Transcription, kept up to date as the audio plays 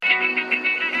Hello,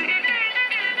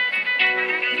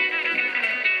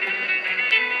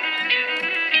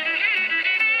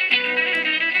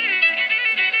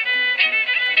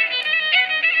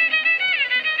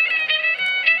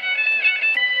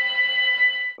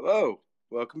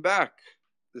 welcome back.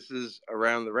 This is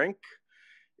Around the Rink.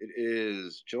 It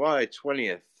is July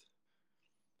 20th.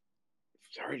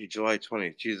 It's already July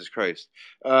 20th, Jesus Christ.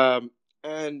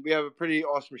 And we have a pretty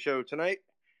awesome show tonight.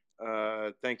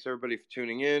 Thanks everybody for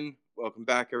tuning in. Welcome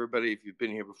back, everybody. If you've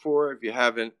been here before, if you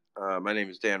haven't, my name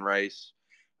is Dan Rice.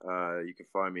 You can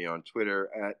find me on Twitter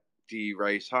at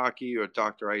dricehockey or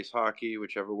Dr. Ice Hockey,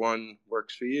 whichever one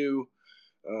works for you.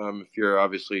 If you're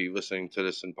obviously listening to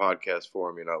this in podcast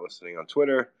form, you're not listening on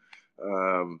Twitter.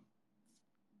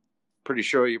 Pretty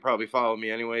sure you probably follow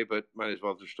me anyway, but might as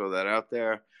well just throw that out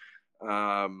there.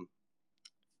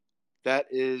 That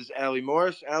is Allie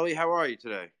Morse. Allie, how are you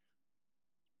today?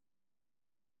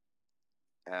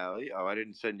 Allie? Oh, I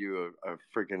didn't send you a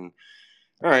freaking...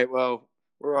 All right, well,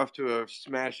 we're off to a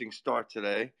smashing start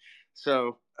today.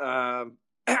 So,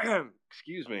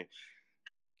 excuse me.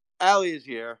 Allie is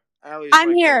here.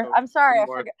 I'm here. I'm sorry. I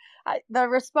forgot. The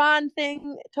respond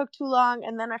thing took too long,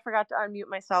 and then I forgot to unmute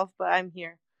myself, but I'm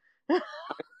here.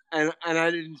 And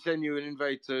I didn't send you an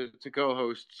invite to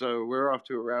co-host, so we're off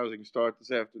to a rousing start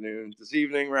this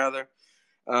evening rather.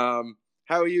 How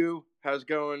are you? How's it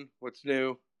going? What's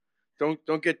new?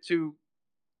 Don't get too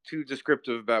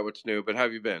descriptive about what's new, but how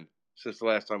have you been since the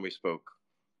last time we spoke?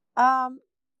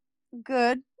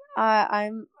 Good.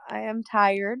 I am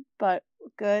tired, but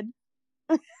good.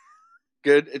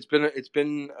 Good. It's been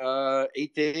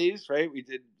 8 days, right?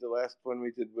 The last one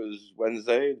we did was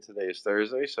Wednesday, and today is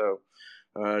Thursday, so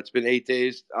it's been 8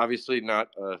 days. Obviously, not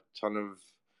a ton of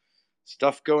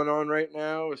stuff going on right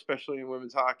now, especially in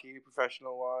women's hockey,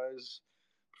 professionally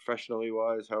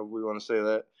wise, however we want to say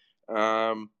that.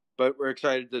 But we're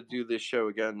excited to do this show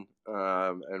again,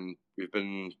 and we've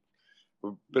been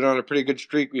on a pretty good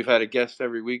streak. We've had a guest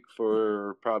every week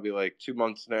for probably like 2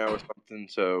 months now or something.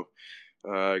 So,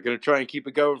 gonna try and keep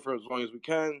it going for as long as we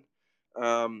can.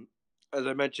 As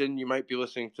I mentioned, you might be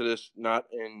listening to this not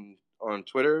on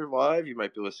Twitter live. You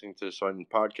might be listening to this on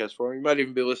podcast form. You might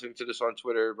even be listening to this on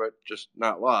Twitter, but just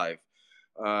not live.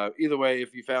 Either way,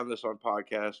 if you found this on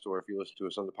podcast or if you listen to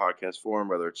us on the podcast form,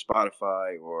 whether it's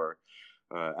Spotify or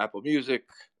Apple Music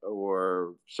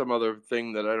or some other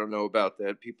thing that I don't know about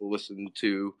that people listen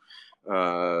to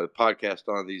podcast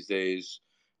on these days,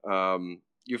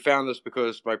 you found this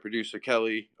because our producer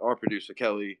Kelly,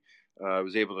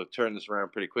 was able to turn this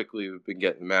around pretty quickly. We've been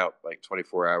getting them out like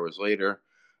 24 hours later.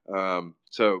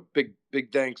 So big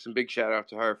thanks and big shout out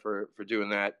to her for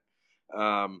doing that.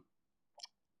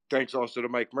 Thanks also to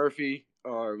Mike Murphy,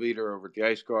 our leader over at the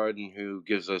Ice Garden, who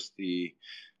gives us the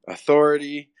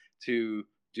authority to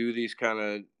do these kind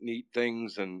of neat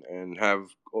things and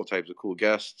have all types of cool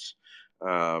guests.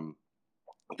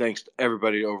 Thanks to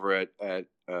everybody over at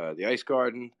the Ice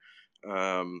Garden.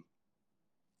 Alyssa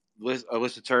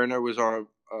Turner was on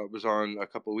a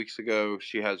couple of weeks ago.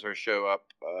 She has her show up,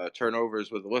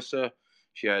 Turnovers with Alyssa.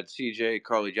 She had CJ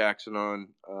Carly Jackson on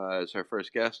as her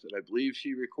first guest, and I believe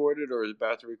she recorded or is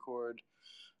about to record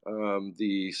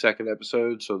the second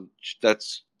episode. So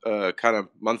that's kind of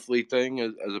monthly thing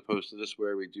as opposed to this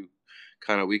where we do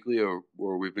kind of weekly or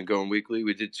we've been going weekly.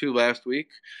 We did 2 last week.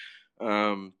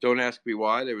 Don't ask me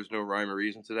why. There was no rhyme or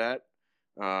reason to that.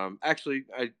 Actually,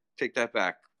 I take that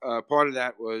back. Part of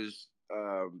that was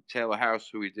Taylor House,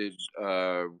 who we did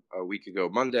a week ago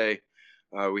Monday.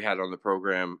 We had on the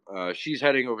program. She's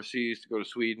heading overseas to go to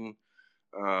Sweden.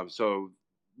 So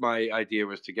my idea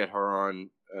was to get her on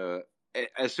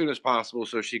as soon as possible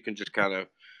so she can just kind of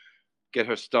get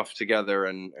her stuff together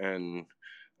and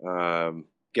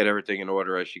get everything in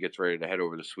order as she gets ready to head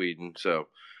over to Sweden. So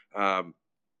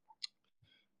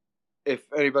if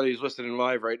anybody's listening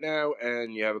live right now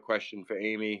and you have a question for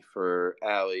Amy, for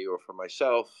Allie, or for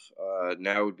myself,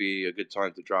 now would be a good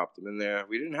time to drop them in there.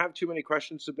 We didn't have too many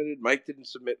questions submitted. Mike didn't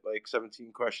submit like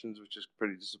 17 questions, which is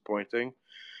pretty disappointing.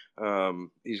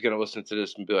 He's going to listen to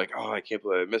this and be like, oh, I can't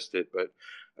believe I missed it. But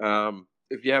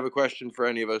if you have a question for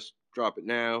any of us, drop it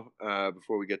now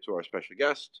before we get to our special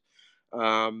guest.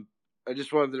 I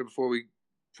just wanted to, before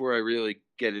I really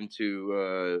get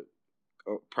into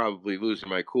probably losing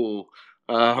my cool,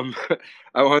 I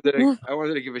wanted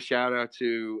to give a shout out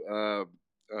to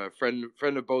a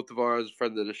friend of both of ours,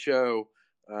 friend of the show,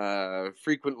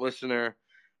 frequent listener.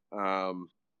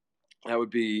 That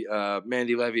would be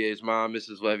Mandy Levier's mom,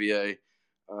 Mrs. Levier.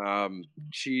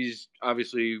 She's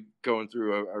obviously going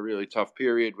through a really tough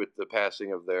period with the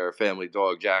passing of their family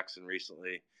dog, Jackson,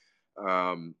 recently.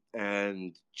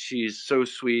 And she's so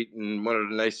sweet and one of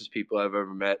the nicest people I've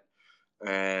ever met,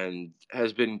 and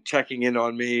has been checking in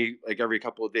on me like every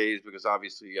couple of days because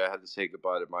obviously I had to say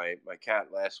goodbye to my cat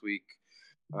last week.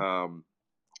 Um,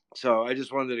 so I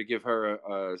just wanted to give her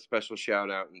a special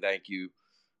shout out and thank you,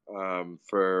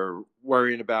 for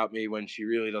worrying about me when she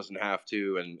really doesn't have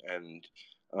to. And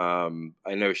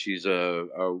I know she's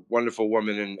a wonderful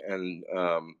woman, and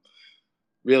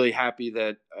really happy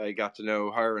that I got to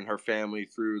know her and her family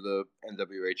through the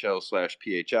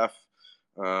NWHL/PHF.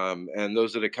 And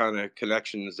those are the kind of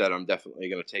connections that I'm definitely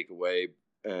going to take away.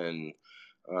 And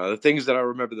the things that I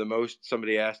remember the most,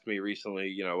 somebody asked me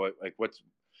recently,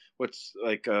 what's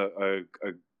like a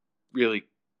really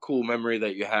cool memory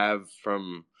that you have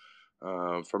from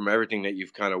everything that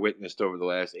you've kind of witnessed over the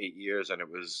last 8 years. And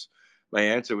my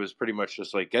answer was pretty much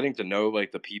just like getting to know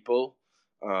like the people,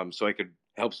 so I could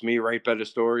helps me write better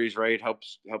stories, right?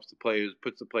 Helps the players,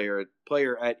 puts the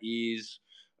player at ease,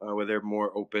 where they're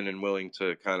more open and willing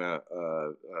to kind of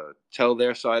tell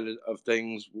their side of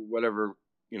things, whatever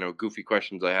goofy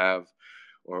questions I have,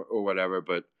 or whatever.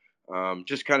 But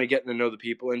just kind of getting to know the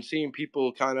people and seeing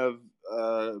people kind of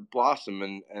blossom.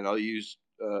 And I'll use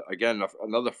again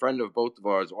another friend of both of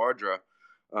ours, Audra.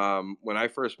 When I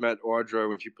first met Audra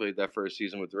when she played that first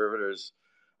season with the Riveters,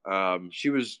 she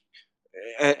was,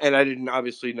 and I didn't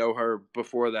obviously know her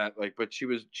before that, like, but she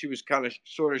was kind of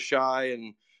sort of shy,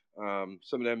 and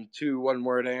some of them 2 1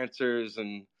 word answers,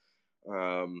 and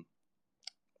um,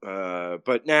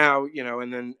 but now,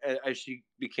 and then as she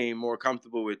became more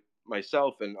comfortable with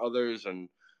myself and others, and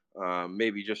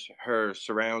maybe just her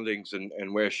surroundings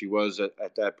and where she was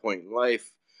at that point in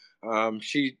life,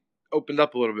 she opened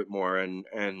up a little bit more, and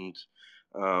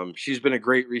she's been a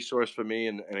great resource for me,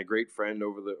 and a great friend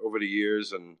over the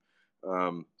years, and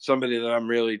somebody that I'm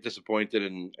really disappointed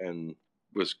and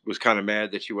was kind of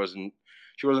mad that she wasn't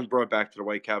brought back to the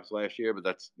Whitecaps last year, but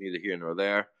that's neither here nor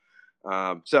there.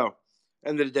 So,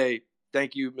 end of the day,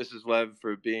 thank you, Mrs. Lev,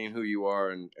 for being who you are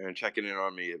and checking in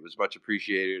on me. It was much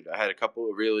appreciated. I had a couple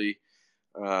of really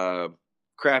uh,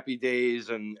 crappy days,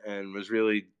 and was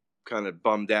really kind of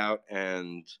bummed out,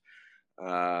 and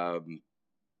um,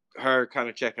 her kind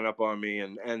of checking up on me,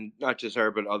 and not just her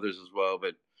but others as well.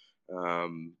 But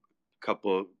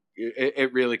couple,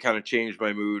 it really kind of changed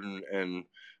my mood, and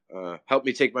helped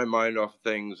me take my mind off of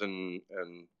things, and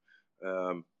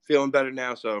feeling better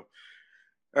now. So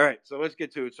all right, so let's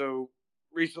get to it. So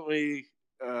recently,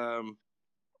 um,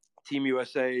 Team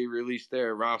USA released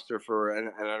their roster for,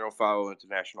 and I don't follow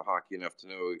international hockey enough to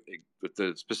know what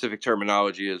the specific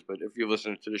terminology is, but if you're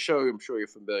listening to the show, I'm sure you're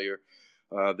familiar.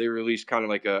 They released kind of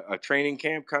like a training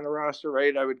camp kind of roster,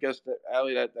 right? I would guess that,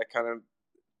 Allie, that kind of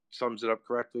sums it up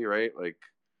correctly, right? Like,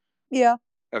 Yeah.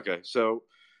 okay, so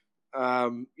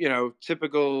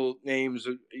typical names,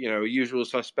 usual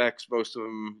suspects. Most of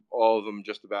them, all of them,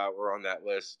 just about were on that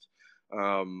list.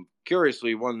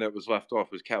 Curiously, one that was left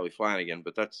off was Callie Flanagan,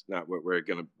 but that's not what we're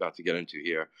about to get into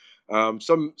here.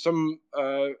 Some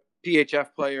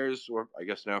PHF players, or I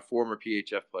guess now former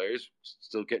PHF players,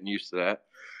 still getting used to that.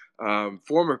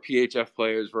 Former PHF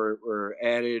players were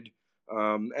added,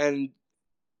 and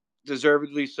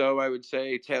deservedly so, I would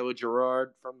say. Taylor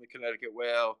Gerard from the Connecticut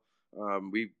Whale.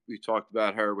 We talked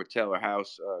about her with Taylor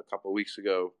House a couple of weeks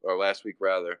ago, or last week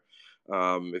rather.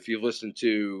 If you've listened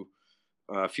to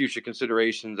Future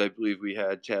Considerations, I believe we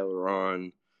had Taylor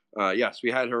on. Yes,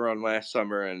 we had her on last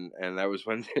summer, and that was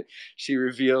when she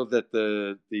revealed that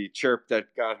the chirp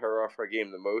that got her off her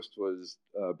game the most was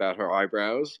about her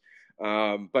eyebrows.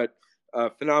 But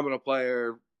a phenomenal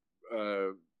player.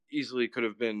 Uh, Easily could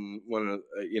have been one of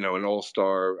an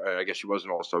all-star. I guess she was an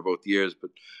all-star both years, but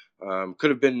could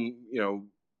have been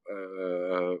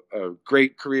a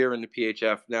great career in the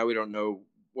PHF. Now we don't know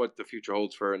what the future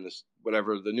holds for her in this,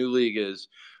 whatever the new league is.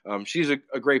 She's a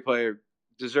great player,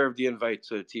 deserved the invite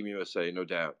to Team USA, no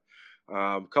doubt.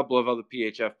 A couple of other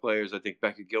PHF players, I think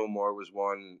Becca Gilmore was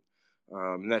one.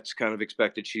 And that's kind of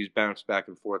expected. She's bounced back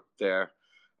and forth there.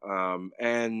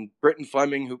 And Britton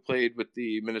Fleming, who played with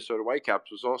the Minnesota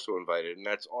Whitecaps, was also invited, and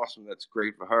that's awesome. That's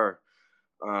great for her.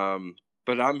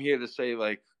 But I'm here to say,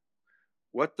 like,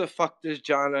 what the fuck does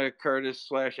Jonna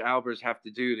Curtis/Albers have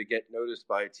to do to get noticed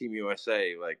by Team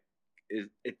USA? Like,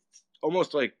 it's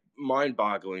almost like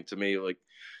mind-boggling to me. Like,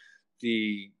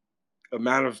 the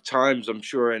amount of times, I'm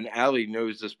sure, and Allie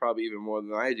knows this probably even more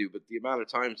than I do, but the amount of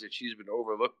times that she's been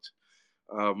overlooked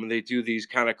when they do these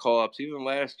kind of call-ups. Even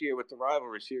last year with the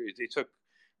rivalry series, they took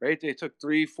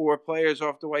 3 4 players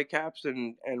off the Whitecaps,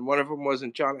 and one of them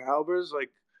wasn't John Albers. Like,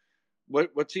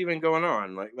 what's even going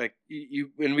on? Like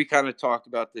you and we kind of talked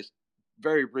about this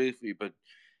very briefly, but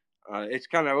It's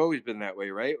kind of always been that way,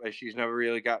 right? Like she's never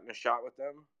really gotten a shot with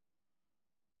them.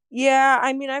 Yeah,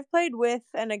 I mean, I've played with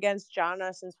and against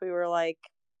Jana since we were like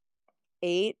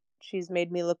 8. She's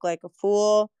made me look like a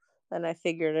fool, then I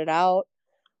figured it out.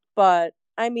 But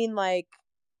I mean, like,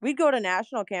 we'd go to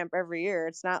national camp every year.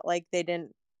 It's not like they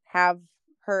didn't have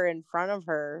her in front of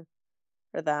her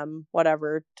or them,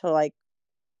 whatever, to like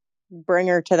bring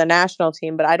her to the national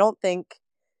team. But I don't think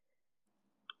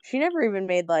she never even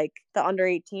made like the under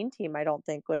 18 team, I don't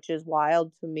think, which is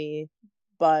wild to me.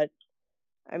 But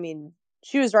I mean,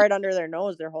 she was right under their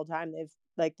nose their whole time.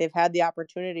 They've had the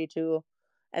opportunity to,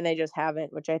 and they just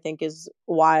haven't, which I think is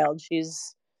wild.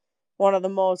 She's one of the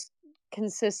most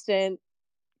consistent,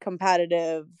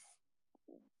 competitive,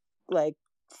 like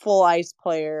full ice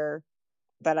player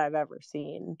that I've ever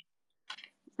seen.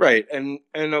 Right, and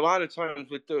a lot of times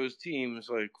with those teams,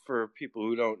 like for people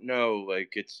who don't know, like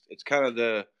it's kind of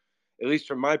the, at least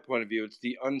from my point of view, it's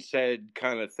the unsaid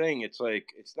kind of thing. It's like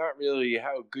it's not really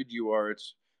how good you are.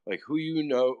 It's like who you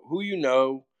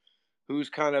know, whose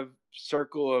kind of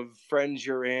circle of friends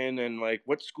you're in, and like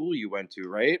what school you went to,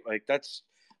 right? Like that's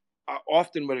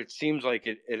often what it seems like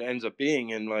it ends up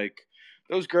being. And like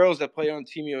those girls that play on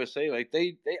Team USA, like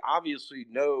they obviously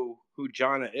know who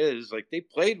Jana is. Like they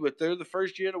played with her the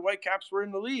first year the Whitecaps were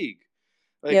in the league.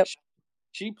 Like Yep.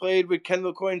 she played with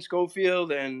Kendall Coyne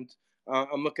Schofield, and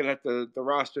I'm looking at the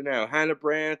roster now. Hannah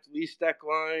Brandt, Lee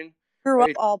Steckline. Grew up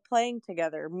Right, all playing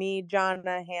together. Me,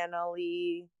 Jonna, Hannah,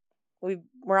 Lee.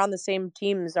 We're on the same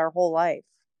teams our whole life.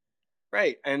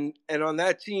 right, and on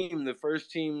that team, the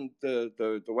first team,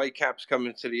 the Whitecaps come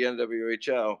into the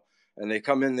NWHL, and they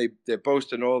come in, they're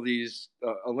boasting all these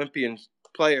Olympian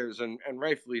players, and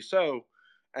rightfully so,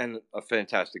 and a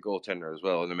fantastic goaltender as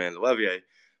well, and Amanda Levier.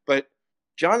 But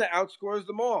Jana outscores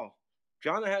them all.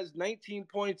 Jana has 19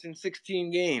 points in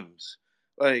 16 games,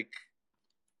 like,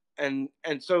 and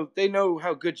so they know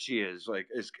how good she is. Like,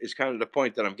 is kind of the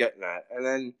point that I'm getting at. And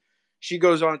then she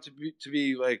goes on to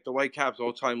be like the Whitecaps'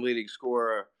 all-time leading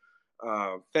scorer,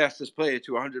 fastest player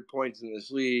to 100 points in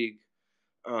this league.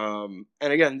 And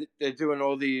again, they're doing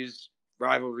all these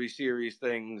rivalry series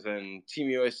things and Team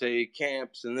USA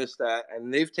camps and this that,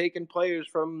 and they've taken players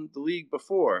from the league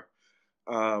before,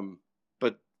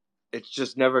 but it's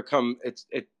just never come.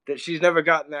 It she's never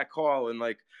gotten that call, and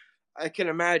like I can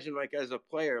imagine, like as a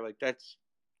player, like that's,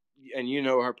 and you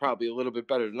know her probably a little bit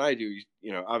better than I do.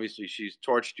 You know, obviously she's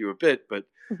torched you a bit, but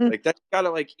like that's gotta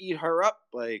like eat her up,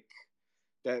 like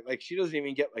that. Like she doesn't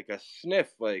even get like a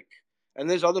sniff, like. And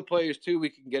there's other players too we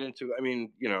can get into. I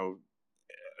mean, you know,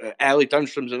 Allie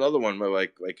Dunstrom's another one where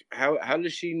like how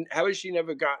has she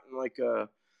never gotten like a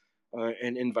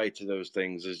an invite to those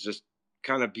things is just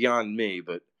kind of beyond me.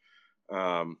 But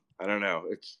I don't know.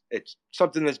 It's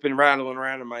something that's been rattling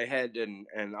around in my head,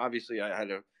 and obviously I had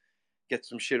to get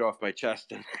some shit off my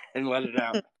chest and let it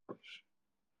out.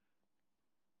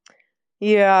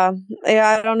 Yeah.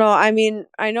 Yeah, I don't know. I mean,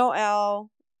 I know Al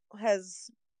has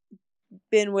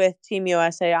been with Team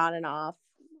USA on and off.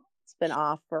 It's been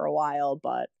off for a while,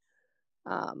 but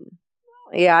um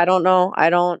yeah, I don't know.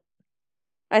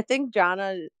 I think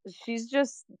Jana, she's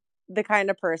just the kind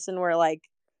of person where like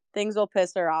things will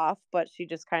piss her off, but she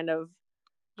just kind of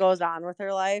goes on with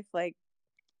her life. Like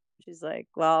she's like,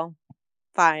 well,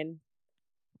 fine.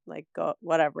 Like go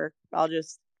whatever. I'll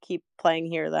just keep playing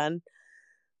here then.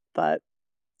 But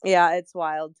yeah, it's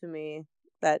wild to me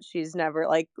that she's never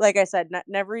like I said,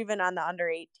 never even on the under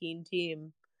 18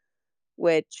 team,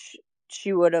 which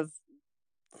she would have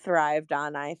thrived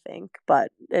on, I think.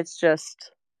 But it's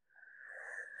just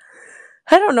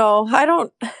I don't know. I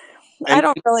And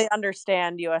don't really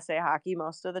understand USA hockey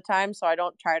most of the time, so I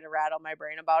don't try to rattle my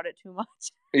brain about it too much.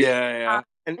 yeah,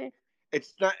 and Honestly.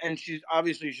 it's not. And she's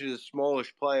a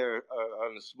smallish player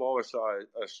on the smaller side,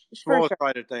 For smaller sure.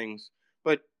 side of things.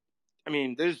 But I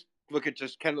mean, there's look at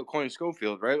just Kendall Coyne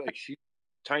Schofield, right? Like she's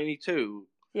tiny too.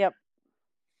 Yep.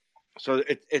 So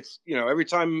it's you know every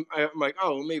time I'm like,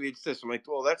 oh, maybe it's this. I'm like,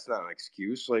 well, that's not an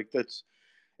excuse. Like that's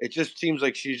it. Just seems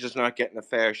like she's just not getting a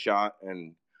fair shot,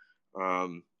 and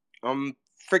um, I'm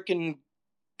freaking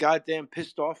goddamn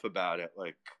pissed off about it.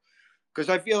 Like because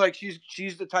I feel like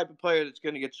she's the type of player that's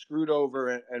going to get screwed over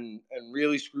and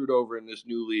really screwed over in this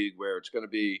new league where it's going to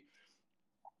be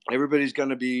everybody's going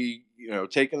to be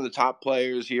taking the top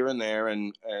players here and there,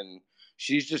 and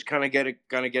she's just kind of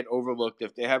going to get overlooked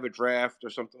if they have a draft or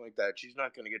something like that. She's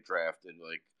not going to get drafted,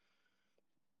 like,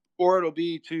 or it'll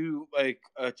be to like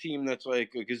a team that's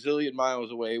like a gazillion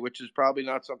miles away, which is probably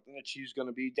not something that she's going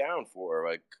to be down for.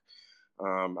 Like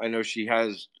I know she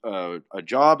has a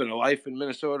job and a life in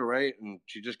Minnesota, right? And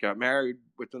she just got married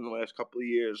within the last couple of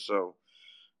years, so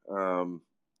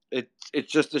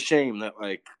it's just a shame that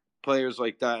like players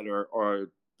like that are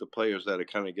the players that are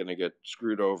kind of going to get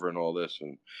screwed over in all this.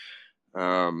 And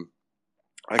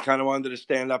I kind of wanted to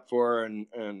stand up for her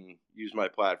and use my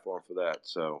platform for that.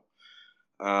 So,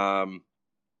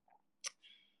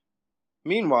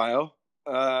 meanwhile,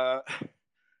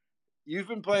 you've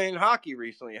been playing hockey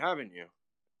recently, haven't you?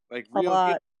 Like A real game?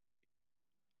 lot.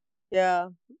 Yeah.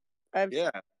 I've Yeah.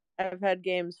 I've had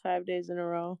games 5 days in a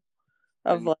row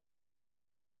of And like,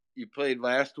 you played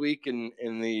last week in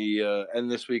the and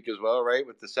this week as well, right?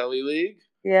 With the Selly League.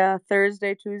 yeah,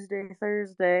 Thursday, Tuesday,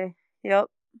 Thursday. Yep.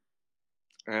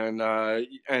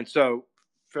 And so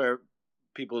for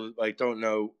people that like don't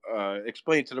know,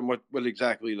 explain to them what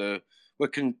exactly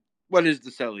what can what is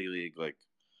the Selly League like?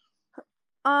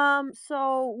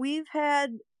 So we've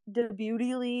had the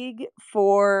beauty league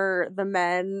for the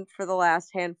men for the last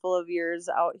handful of years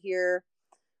out here,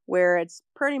 where it's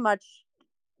pretty much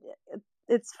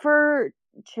it's for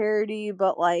charity,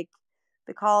 but like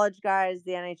the college guys,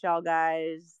 the NHL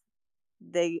guys,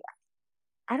 they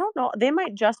I don't know, they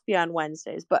might just be on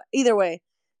Wednesdays, but either way,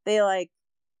 they like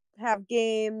have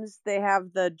games. They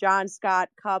have the John Scott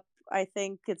Cup. I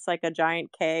think it's like a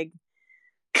giant keg,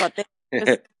 but they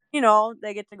just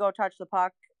they get to go touch the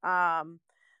puck.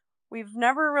 We've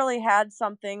never really had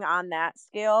something on that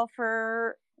scale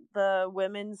for the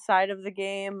women's side of the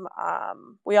game.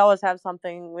 We always have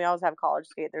something. We always have college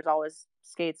skate. There's always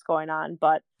skates going on,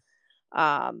 but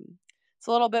um, it's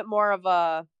a little bit more of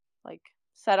a like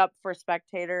set up for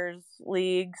spectators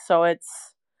league. So it's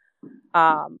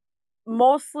um,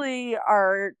 mostly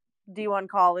our D1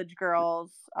 college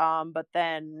girls, but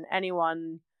then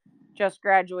anyone just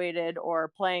graduated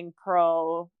or playing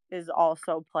pro is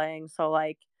also playing. So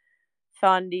like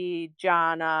Thundy,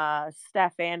 Jana,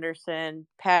 Steph Anderson,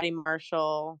 Patty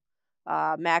Marshall,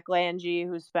 Mac Lange,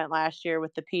 who spent last year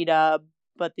with the P Dub,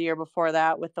 but the year before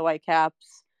that with the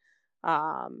Whitecaps.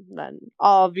 Then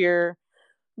all of your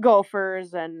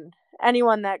Gophers and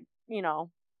anyone that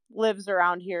lives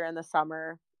around here in the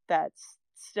summer that's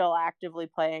still actively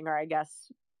playing, or I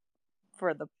guess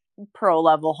for the pro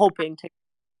level, hoping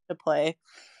to play.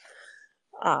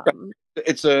 Um,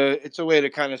 It's a way to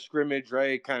kind of scrimmage,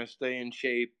 right? Kind of stay in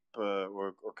shape,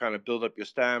 or kind of build up your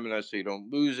stamina so you don't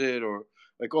lose it, or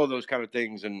like all those kind of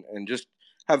things, and just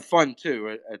have fun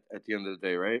too at the end of the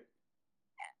day, right?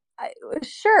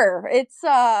 sure, it's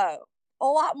a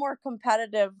lot more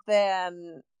competitive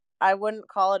than I wouldn't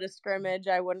call it a scrimmage.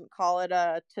 I wouldn't call it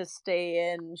a to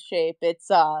stay in shape. It's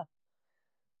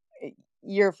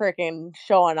you're freaking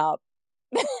showing up.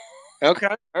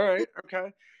 Okay, all right,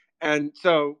 okay. And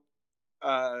so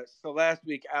last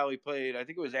week Allie played. I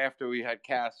think it was after we had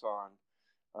Cass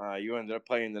on. You ended up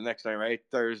playing the next night, right?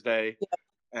 Thursday,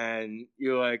 and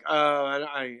you're like, "Oh,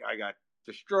 I got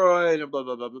destroyed," and blah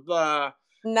blah blah blah blah.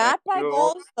 And Not by you're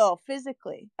goals though,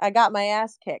 physically. I got my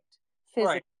ass kicked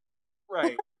right,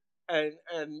 physically. right,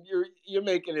 and you're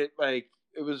making it like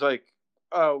it was like,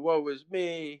 "Oh, woe was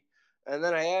me." And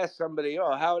then I asked somebody,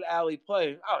 "Oh, how did Allie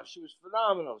play?" "Oh, she was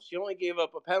phenomenal. She only gave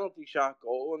up a penalty shot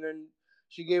goal, and then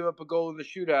she gave up a goal in the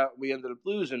shootout. We ended up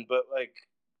losing, but like,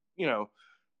 you know,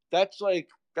 that's like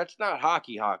that's not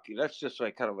hockey. That's just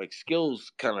like kind of like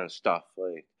skills kind of stuff.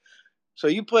 Like, so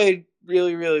you played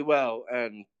really, really well,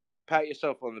 and pat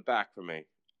yourself on the back for me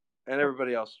and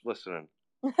everybody else listening.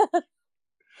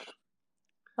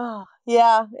 Oh,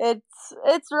 yeah,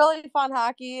 it's really fun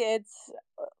hockey.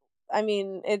 I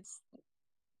mean, it's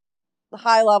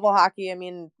high level hockey. I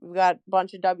mean, we've got a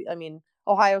bunch of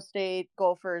Ohio State,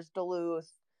 Gophers, Duluth,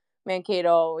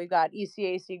 Mankato. We've got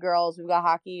ECAC girls. We've got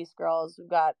Hockey East girls. We've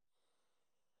got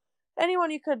anyone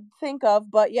you could think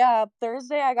of. But yeah,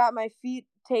 Thursday I got my feet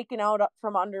taken out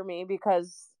from under me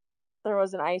because there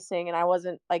was an icing and I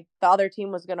wasn't like the other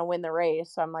team was going to win the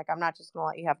race. So I'm like, I'm not just going to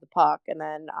let you have the puck. And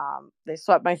then they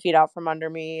swept my feet out from under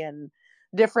me, and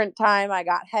different time I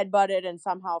got headbutted, and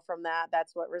somehow from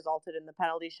that's what resulted in the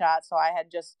penalty shot. So I had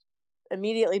just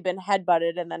immediately been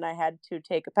headbutted and then I had to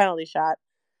take a penalty shot.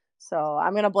 So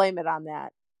I'm going to blame it on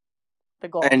that. The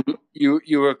goal. And you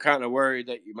were kind of worried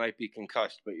that you might be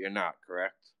concussed, but you're not,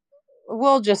 correct?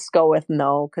 We'll just go with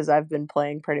no because I've been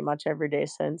playing pretty much every day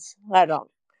since. I Fair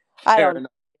don't need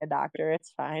enough. a doctor.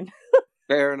 It's fine.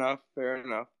 Fair enough. Fair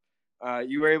enough.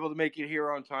 You were able to make it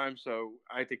here on time, so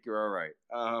I think you're all right.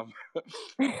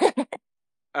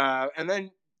 And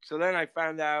then so then I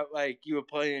found out like you were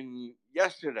playing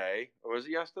yesterday, or was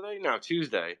it yesterday? No,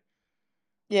 Tuesday.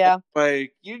 Yeah,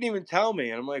 Like you didn't even tell me,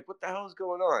 and I'm like, what the hell is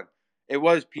going on? It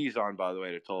was Pizon, by the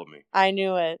way, that told me. I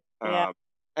knew it. Yeah. Um,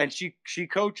 and she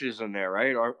coaches in there,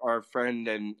 right? Our friend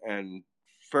and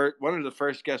one of the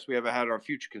first guests we ever had on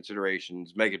Future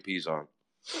Considerations, Megan Pizon.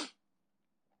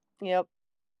 Yep.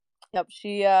 Yep,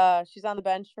 she's on the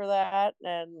bench for that,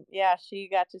 and yeah, she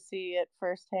got to see it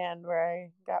firsthand where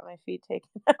I got my feet taken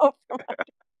out.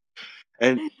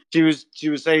 And she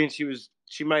was saying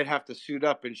she might have to suit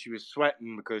up, and she was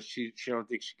sweating because she don't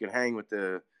think she could hang with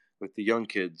the young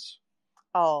kids.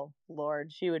 Oh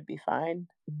Lord, she would be fine.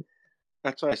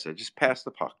 That's what I said. Just pass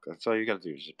the puck. That's all you got to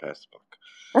do is just pass the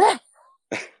puck.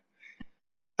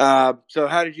 So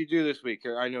how did you do this week?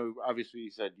 I know obviously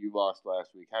you said you lost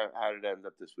last week. How did it end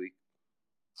up this week?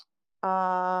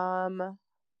 Well,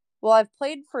 I've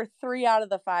played for 3 out of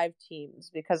the 5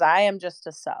 teams because I am just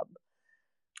a sub.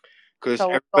 Because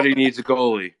everybody needs a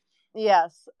goalie.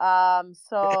 Yes.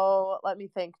 So let me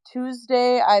think.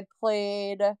 Tuesday I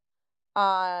played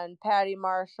on Patty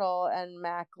Marshall and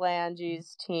Mac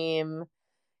Lange's team,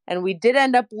 and we did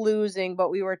end up losing,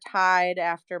 but we were tied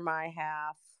after my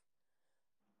half.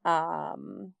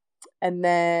 And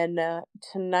then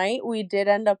tonight we did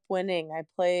end up winning. I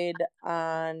played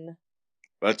on.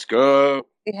 Let's go.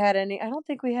 I don't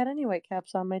think we had any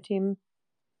Whitecaps on my team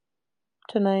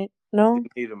tonight. No.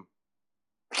 Didn't need them.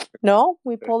 No,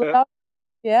 we pulled it out.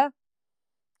 Yeah.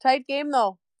 Tight game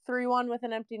though. 3-1 with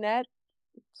an empty net.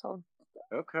 So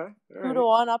okay.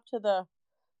 2-1 up to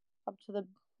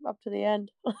the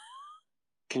end.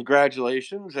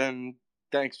 Congratulations, and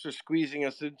thanks for squeezing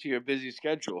us into your busy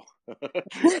schedule.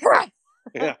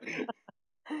 Yeah.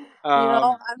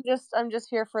 I'm just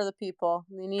here for the people.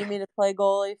 You need me to play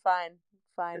goalie? Fine.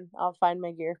 I'll find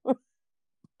my gear.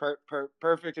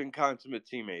 Perfect and consummate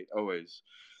teammate, always.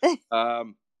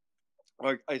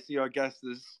 I see our guest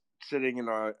is sitting in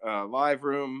our live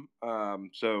room.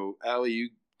 So Allie, you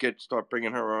start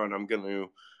bringing her on. I'm going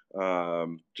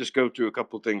to just go through a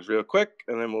couple things real quick,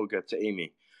 and then we'll get to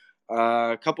Amy.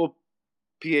 A couple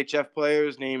PHF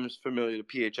players, names familiar to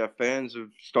PHF fans, have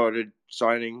started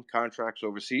signing contracts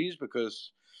overseas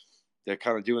because they're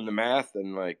kind of doing the math,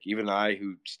 and like even I,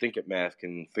 who stink at math,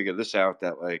 can figure this out,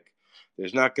 that like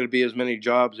there's not going to be as many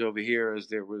jobs over here as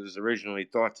there was originally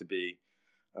thought to be.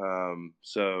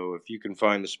 So if you can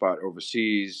find a spot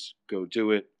overseas, go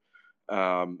do it.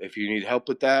 If you need help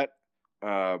with that,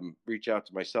 reach out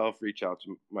to myself, reach out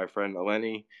to my friend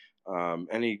Eleni,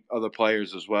 any other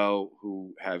players as well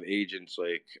who have agents.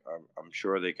 Like I'm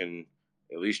sure they can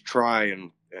at least try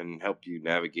and help you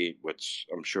navigate what's,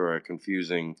 I'm sure, a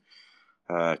confusing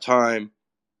time.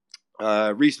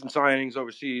 Recent signings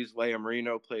overseas: Leia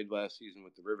Marino played last season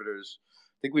with the Riveters.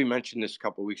 I think we mentioned this a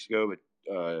couple of weeks ago, but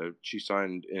she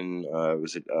signed in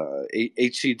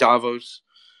HC Davos.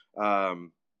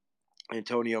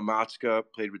 Antonio Matska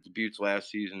played with the Buttes last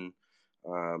season,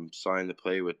 signed to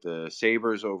play with the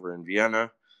Sabres over in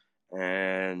Vienna.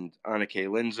 And Anneke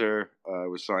Linzer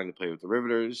was signed to play with the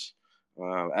Riveters,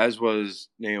 as was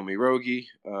Naomi Rogi,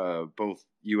 both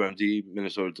UMD,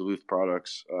 Minnesota Duluth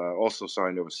products, also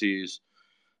signed overseas.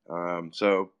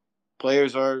 So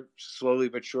players are slowly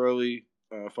but surely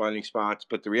finding spots.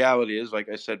 But the reality is, like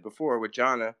I said before with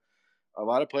Jana, a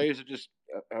lot of players are just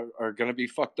are going to be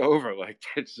fucked over. Like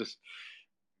it's just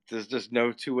there's just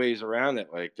no two ways around it.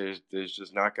 Like there's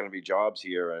just not going to be jobs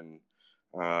here, and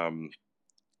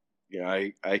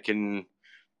I can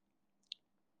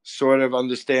sort of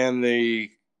understand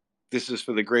this is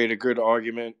for the greater good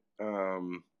argument,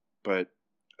 but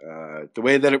the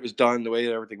way that it was done, the way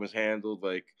that everything was handled,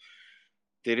 like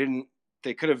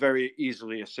they could have very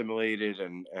easily assimilated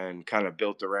and kind of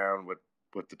built around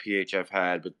what the PHF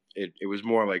had, but it was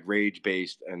more like rage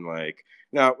based and like,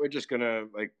 no, we're just gonna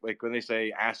like when they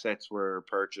say assets were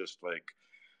purchased, like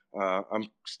I'm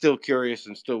still curious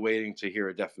and still waiting to hear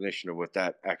a definition of what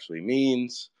that actually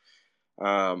means.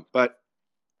 But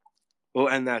we'll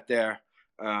end that there.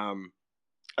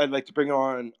 I'd like to bring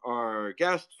on our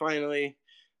guest finally.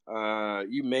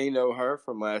 You may know her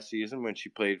from last season when she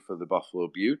played for the Buffalo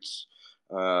Beauts.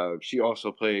 She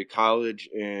also played college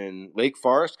in Lake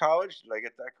Forest College. Did I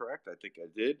get that correct? I think I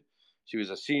did. She was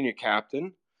a senior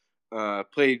captain.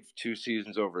 Played 2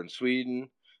 seasons over in Sweden.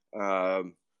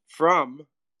 From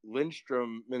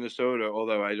Lindstrom, Minnesota,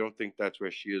 although I don't think that's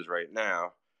where she is right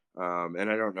now. And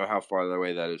I don't know how far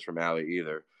away that is from Allie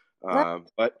either.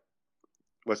 But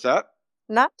what's that?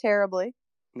 Not terribly.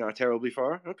 Not terribly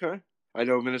far. Okay. I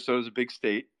know Minnesota's a big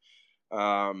state.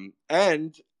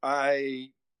 And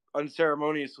I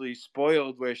unceremoniously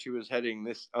spoiled where she was heading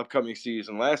this upcoming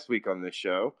season last week on this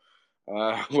show.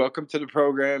 Welcome to the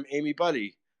program, Amy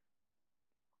Budde.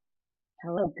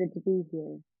 Hello, good to be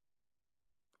here.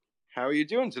 How are you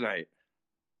doing tonight?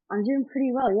 I'm doing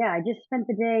pretty well. Yeah, I just spent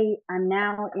the day. I'm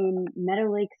now in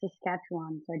Meadow Lake,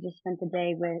 Saskatchewan. So I just spent the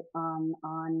day with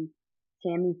on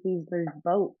Sammy Fiesler's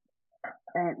boat.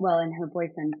 Well, in her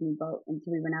boyfriend's new boat. And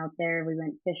so we went out there. We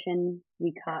went fishing.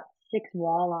 We caught 6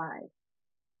 walleyes.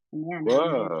 And yeah, now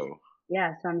I'm here. Whoa.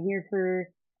 Yeah, so I'm here for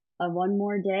one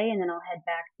more day, and then I'll head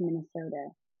back to Minnesota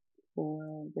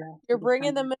for the rest You're of the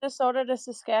bringing the summer. Minnesota to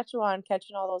Saskatchewan,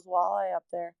 catching all those walleye up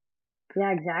there.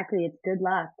 Yeah, exactly. It's good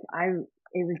luck.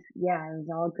 It was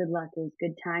all good luck. It was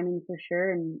good timing for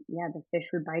sure. And yeah, the fish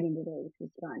were biting today, which was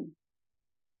fun.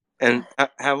 And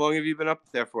how long have you been up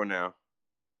there for now?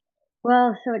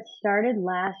 Well, so it started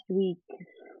last week.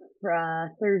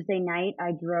 Thursday night,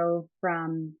 I drove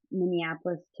from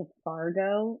Minneapolis to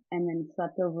Fargo and then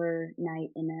slept overnight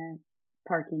in a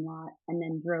parking lot and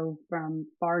then drove from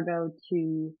Fargo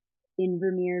to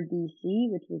Invermere, BC,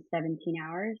 which was 17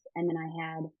 hours. And then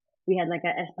we had like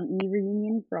a SDE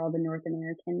reunion for all the North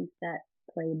Americans that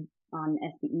played on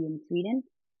SDE in Sweden.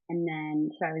 And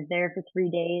then, so I was there for 3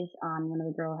 days. One of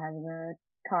the girls has a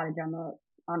cottage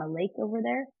on a lake over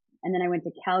there. And then I went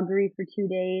to Calgary for 2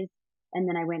 days, and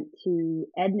then I went to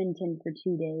Edmonton for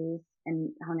 2 days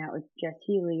and hung out with Jess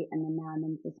Healy, and then now I'm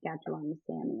in Saskatchewan with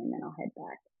Sammy, and then I'll head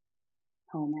back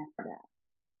home after that.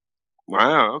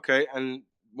 Wow. Okay. And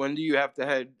when do you have to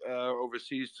head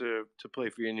overseas to play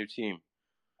for your new team?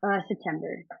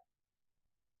 September.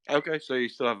 Okay, so you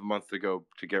still have a month to go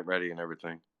to get ready and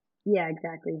everything. Yeah,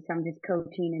 exactly. So I'm just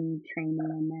coaching and training,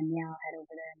 and then yeah, I'll head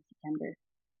over there in September.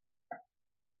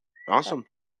 Awesome.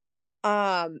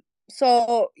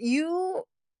 So you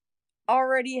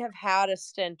already have had a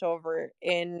stint over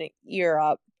in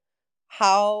Europe.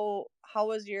 How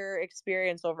was your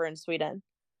experience over in Sweden?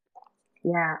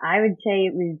 Yeah, I would say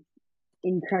it was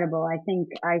incredible. I think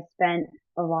I spent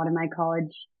a lot of my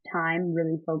college time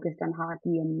really focused on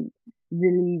hockey and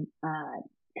really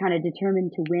kind of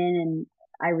determined to win.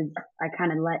 And I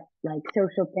kind of let like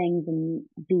social things and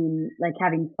being like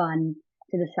having fun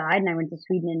to the side. And I went to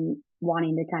Sweden and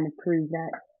wanting to kind of prove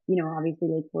that, obviously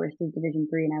Lake Forest is Division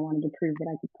 3, and I wanted to prove that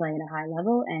I could play at a high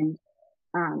level. And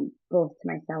both to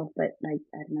myself, but like,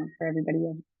 I don't know, for everybody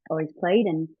who always played.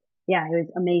 And yeah, it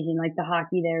was amazing. Like the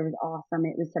hockey there was awesome.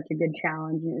 It was such a good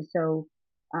challenge and it was so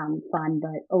fun.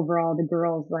 But overall, the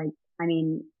girls, like, I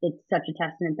mean, it's such a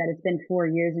testament that it's been 4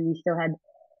 years and we still had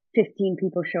 15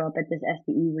 people show up at this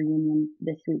SDE reunion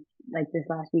this week, like this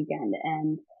last weekend.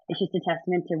 And it's just a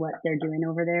testament to what they're doing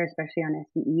over there, especially on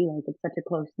SDE. Like it's such a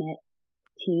close knit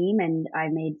team, and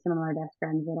I've made some of my best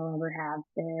friends that I'll ever have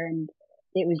there. And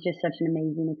it was just such an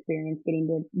amazing experience getting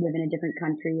to live in a different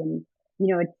country. And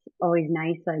it's always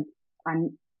nice. Like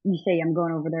you say I'm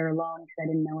going over there alone because I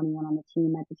didn't know anyone on the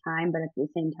team at the time, but at the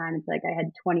same time, it's like I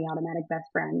had 20 automatic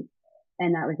best friends,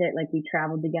 and that was it. Like we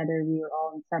traveled together, we were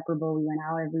all inseparable. We went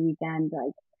out every weekend.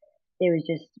 Like it was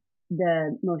just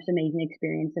the most amazing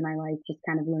experience in my life, just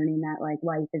kind of learning that like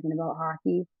life isn't about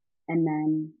hockey. And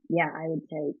then, yeah, I would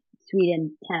say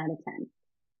Sweden, 10 out of 10.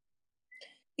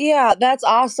 Yeah, that's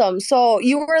awesome. So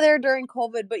you were there during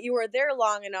COVID, but you were there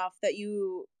long enough that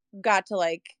you got to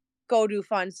like go do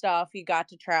fun stuff. You got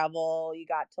to travel. You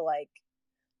got to like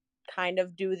kind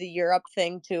of do the Europe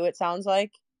thing too, it sounds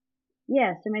like.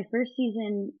 Yeah, so my first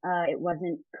season, it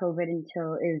wasn't COVID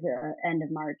until it was end of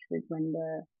March was when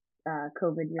the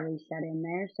COVID really set in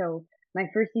there. So my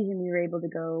first season, we were able to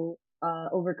go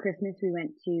over Christmas. We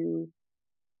went to,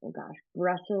 oh gosh,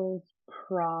 Brussels,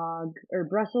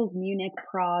 Munich,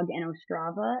 Prague, and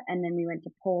Ostrava. And then we went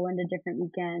to Poland a different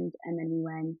weekend. And then we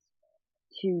went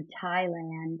to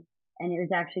Thailand. And it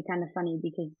was actually kind of funny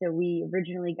because so we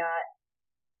originally got,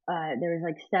 there was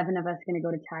like 7 of us going to go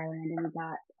to Thailand, and we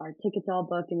got our tickets all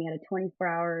booked, and we had a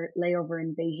 24-hour layover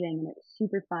in Beijing, and it was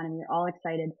super fun, and we were all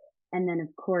excited. And then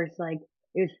of course, like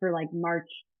it was for like March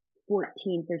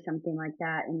 14th or something like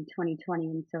that in 2020,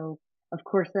 and so of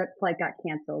course that flight got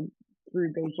canceled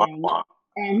through Beijing,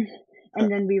 and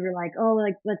then we were like, oh,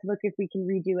 like let's look if we can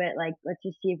redo it, like let's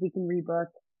just see if we can rebook.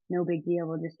 No big deal,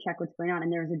 we'll just check what's going on.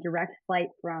 And there was a direct flight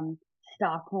from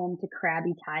Stockholm to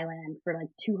Krabi, Thailand for like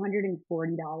 $240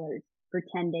 for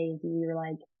 10 days. And we were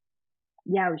like,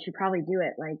 yeah, we should probably do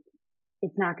it. Like,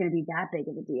 it's not going to be that big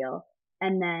of a deal.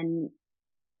 And then,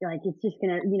 like, it's just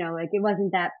going to, like, it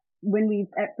wasn't that,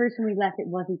 at first when we left, it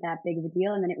wasn't that big of a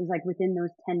deal. And then it was like within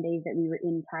those 10 days that we were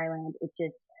in Thailand, it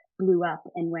just blew up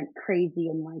and went crazy.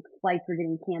 And like, flights were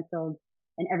getting canceled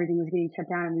and everything was getting shut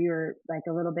down. And we were like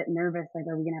a little bit nervous, like,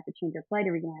 are we going to have to change our flight?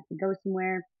 Are we going to have to go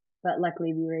somewhere? But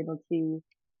luckily we were able to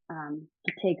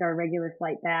take our regular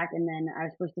flight back. And then I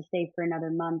was supposed to stay for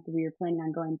another month. We were planning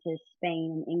on going to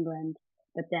Spain and England,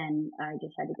 but then I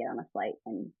just had to get on a flight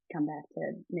and come back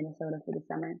to Minnesota for the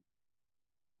summer.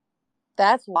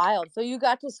 That's wild. So you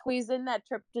got to squeeze in that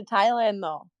trip to Thailand,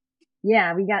 though.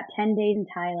 Yeah, we got 10 days in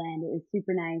Thailand. It was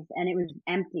super nice, and it was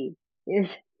empty.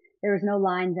 There was no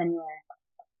lines anywhere.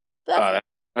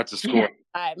 That's a score.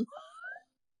 Time.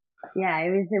 Yeah,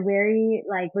 it was a very,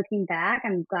 like, looking back,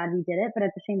 I'm glad we did it, but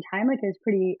at the same time, like, it was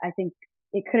pretty, I think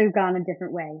it could have gone a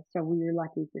different way, so we were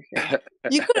lucky for sure.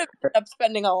 You could have ended up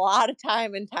spending a lot of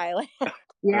time in Thailand.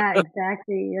 Yeah,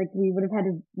 exactly. Like, we would have had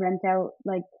to rent out,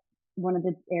 like, one of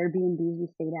the Airbnbs we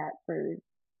stayed at for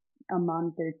a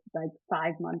month or, like,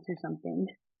 5 months or something.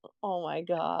 Oh my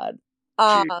God.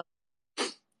 Gee.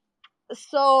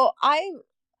 So I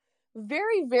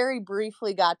very, very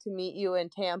briefly got to meet you in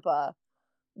Tampa,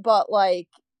 but like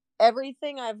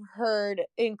everything I've heard,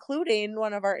 including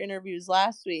one of our interviews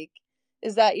last week,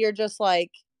 is that you're just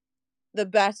like the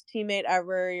best teammate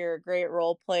ever. You're a great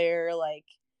role player. Like,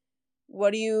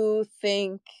 what do you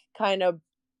think kind of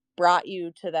brought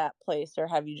you to that place, or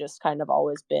have you just kind of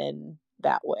always been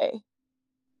that way?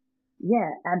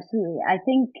 Yeah, absolutely. I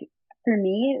think for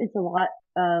me, it's a lot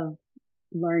of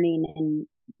learning and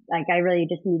like I really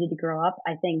just needed to grow up.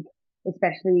 I think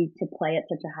especially to play at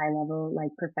such a high level,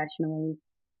 like professionally,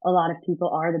 a lot of people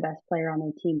are the best player on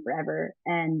their team forever.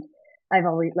 And I've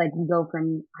always like you go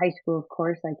from high school, of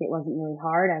course, like it wasn't really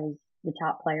hard. I was the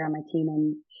top player on my team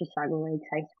in Chisago Lakes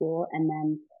High School, and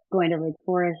then going to Lake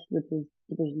Forest, which is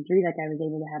Division 3, like I was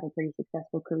able to have a pretty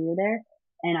successful career there.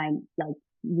 And I like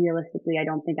realistically, I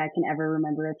don't think I can ever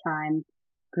remember a time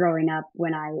growing up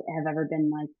when I have ever been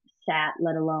like sat,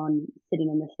 let alone sitting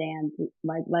in the stands,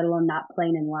 like let alone not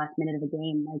playing in the last minute of a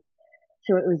game. Like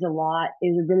so it was a lot.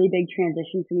 It was a really big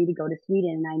transition for me to go to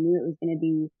Sweden, and I knew it was going to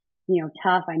be,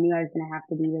 tough. I knew I was going to have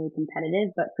to be really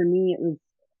competitive, but for me, it was.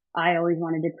 I always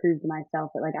wanted to prove to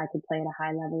myself that like I could play at a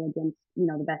high level against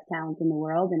the best talents in the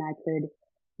world, and I could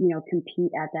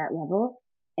compete at that level.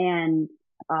 And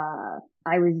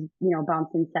I was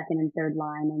bouncing second and third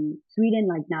line in Sweden,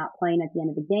 like not playing at the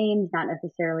end of the games, not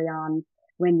necessarily on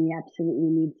when you absolutely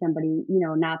need somebody,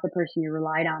 not the person you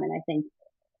relied on. And I think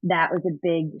that was a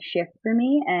big shift for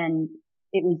me. And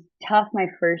it was tough my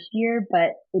first year,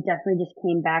 but it definitely just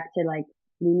came back to like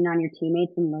leaning on your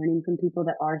teammates and learning from people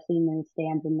that are sitting in the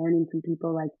stands and learning from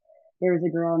people. Like there was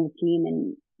a girl on the team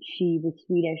and she was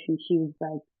Swedish and she was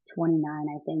like 29,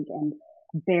 I think, and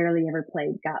barely ever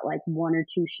played, got like 1 or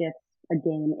 2 shifts a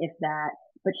game, if that.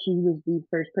 But she was the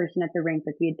first person at the rink.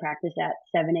 Like we had practice at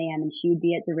 7 a.m. and she would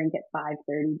be at the rink at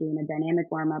 5:30 doing a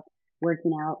dynamic warm up,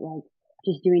 working out, like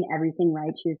just doing everything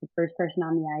right. She was the first person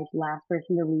on the ice, last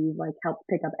person to leave, like helped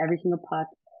pick up every single puck,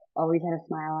 always had a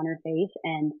smile on her face.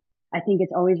 And I think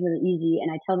it's always really easy. And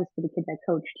I tell this to the kids I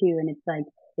coach too. And it's like,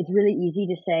 it's really easy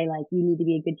to say like, you need to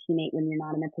be a good teammate when you're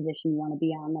not in a position you want to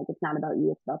be on. Like it's not about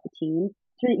you, it's about the team.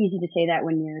 It's really easy to say that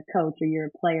when you're a coach or you're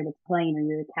a player that's playing or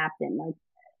you're a captain. Like,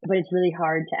 but it's really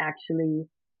hard to actually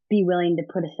be willing to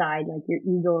put aside like your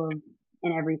ego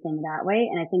and everything that way.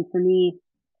 And I think for me,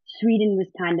 Sweden was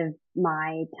kind of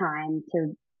my time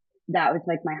to, that was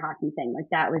like my hockey thing. Like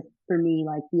that was for me,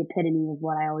 like the epitome of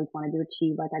what I always wanted to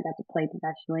achieve. Like I got to play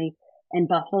professionally, and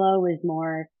Buffalo was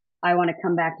more, I want to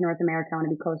come back to North America. I want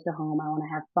to be close to home. I want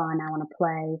to have fun. I want to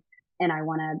play, and I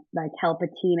want to like help a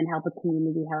team and help a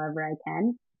community however I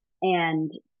can.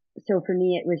 And so for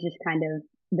me, it was just kind of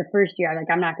the first year,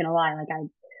 like I'm not going to lie, like I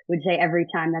would say every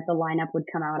time that the lineup would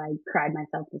come out, I cried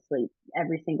myself to sleep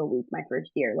every single week my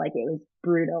first year. Like it was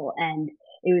brutal and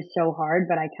it was so hard,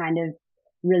 but I kind of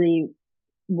really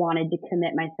wanted to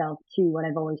commit myself to what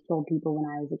I've always told people when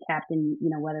I was a captain,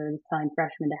 whether it was telling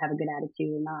freshmen to have a good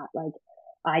attitude or not. Like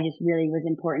I just really was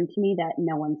important to me that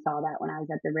no one saw that when I was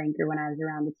at the rink or when I was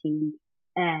around the team.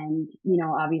 And,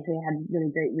 obviously I had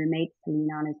really great roommates to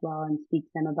lean on as well and speak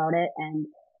to them about it. And,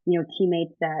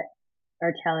 teammates that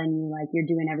are telling you like you're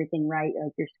doing everything right,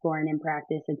 like you're scoring in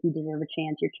practice, like you deserve a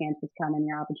chance, your chance is coming,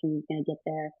 your opportunity is going to get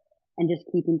there, and just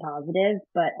keeping positive,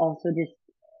 but also just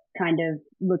kind of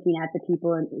looking at the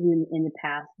people in the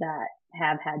past that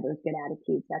have had those good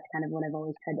attitudes. That's kind of what I've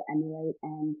always tried to emulate.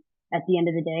 And at the end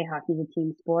of the day, hockey is a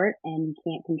team sport, and you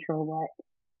can't control what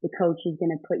the coach is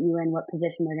going to put you in, what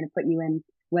position they're going to put you in,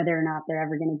 whether or not they're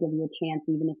ever going to give you a chance,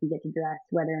 even if you get to dress,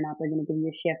 whether or not they're going to give you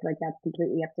a shift. Like that's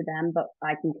completely up to them, but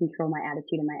I can control my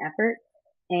attitude and my effort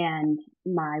and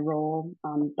my role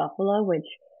on Buffalo, which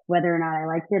whether or not I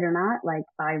liked it or not, like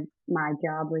my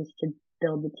job was to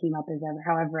build the team up as ever,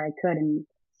 however I could. And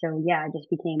so, yeah, I just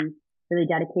became really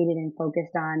dedicated and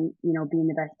focused on, being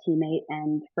the best teammate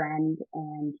and friend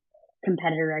and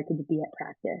competitor I could be at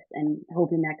practice and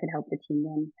hoping that could help the team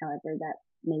win, however that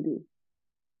may be.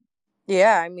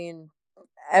 Yeah, I mean,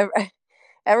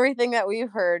 everything that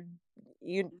we've heard,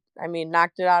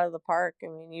 knocked it out of the park. I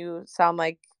mean, you sound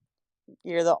like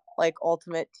you're the like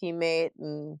ultimate teammate,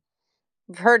 and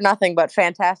we've heard nothing but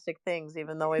fantastic things,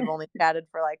 even though we've only chatted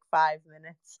for like 5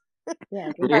 minutes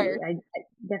Yeah, thank prior. you. I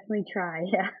definitely try.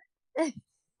 Yeah.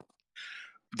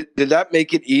 Did that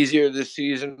make it easier this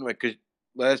season? Like, 'cause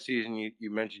last season you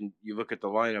mentioned you look at the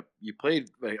lineup. You played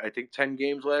like I think 10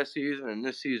 games last season, and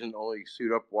this season only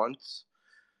suit up once.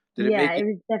 Did it Yeah, make it it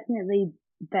was definitely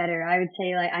better. I would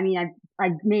say, like, I mean, I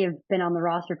may have been on the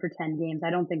roster for 10 games.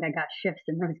 I don't think I got shifts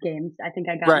in those games. I think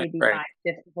I got right? maybe Right. 5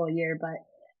 shifts the whole year, but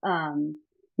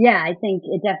yeah, I think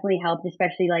it definitely helped,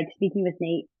 especially like speaking with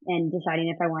Nate and deciding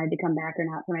if I wanted to come back or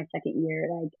not for my second year,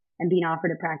 like, and being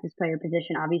offered a practice player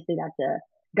position. Obviously, that's a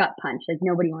gut punch. Like,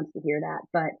 nobody wants to hear that,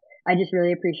 but I just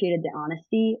really appreciated the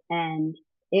honesty, and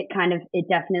it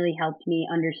definitely helped me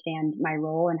understand my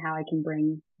role and how I can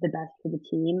bring the best to the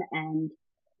team and,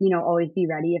 always be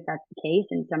ready if that's the case.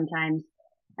 And sometimes,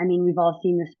 I mean, we've all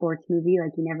seen the sports movie,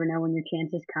 like you never know when your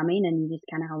chance is coming and you just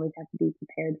kind of always have to be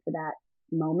prepared for that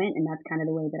moment. And that's kind of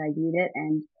the way that I viewed it.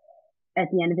 And at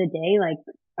the end of the day, like,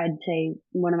 I'd say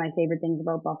one of my favorite things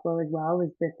about Buffalo as well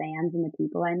was the fans and the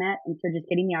people I met. And so just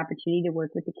getting the opportunity to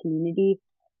work with the community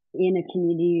in a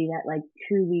community that like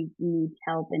truly needs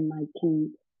help and like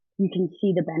you can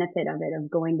see the benefit of it,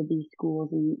 of going to these schools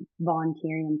and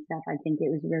volunteering and stuff. I think it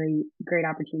was a really great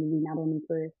opportunity, not only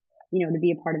for, to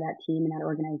be a part of that team and that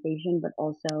organization, but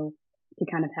also to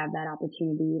kind of have that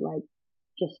opportunity, like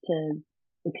just to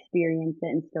experience it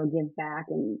and still give back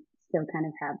and still kind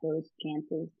of have those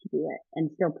chances to do it and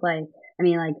still play. I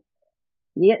mean, like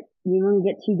you only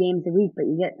get 2 games a week, but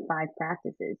you get 5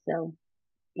 practices. So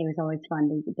it was always fun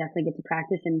to definitely get to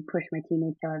practice and push my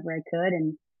teammates however I could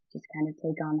and just kind of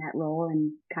take on that role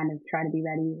and kind of try to be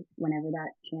ready whenever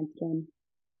that chance came.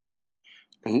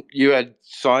 And you had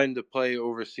signed to play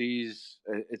overseas.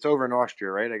 It's over in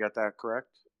Austria, right? I got that correct.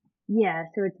 Yeah,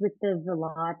 so it's with the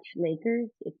Villach Lakers.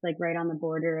 It's like right on the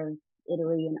border of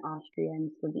Italy and Austria and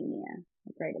Slovenia,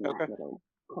 like right in that Okay. little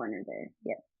corner there.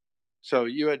 Yep. So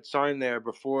you had signed there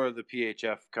before the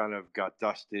PHF kind of got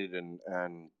dusted, and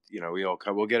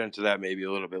we'll get into that maybe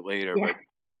a little bit later. Yeah.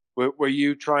 But were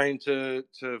you trying to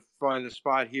find a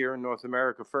spot here in North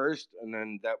America first, and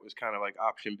then that was kind of like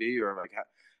option B, or like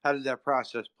how did that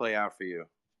process play out for you?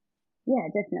 Yeah,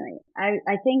 definitely.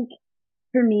 I think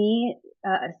for me,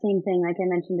 same thing. Like I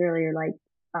mentioned earlier, like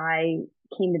I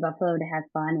came to Buffalo to have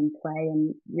fun and play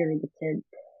and really get to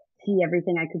see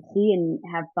everything I could see and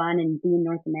have fun and be in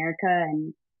North America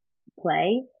and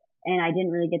play. And I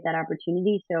didn't really get that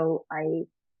opportunity. So I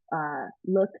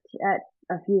looked at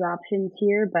a few options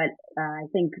here, but I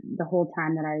think the whole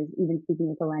time that I was even speaking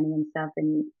with Eleni and stuff,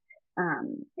 and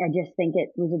I just think it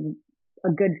was a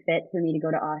good fit for me to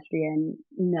go to Austria and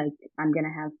like I'm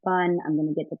gonna have fun. I'm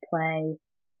gonna get to play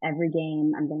every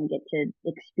game. I'm gonna get to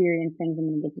experience things. I'm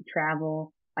gonna get to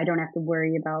travel. I don't have to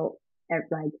worry about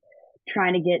like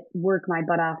trying to work my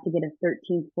butt off to get a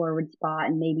 13th forward spot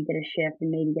and maybe get a shift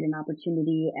and maybe get an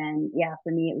opportunity. And yeah,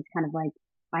 for me, it was kind of like,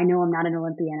 I know I'm not an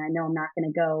Olympian. I know I'm not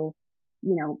going to go,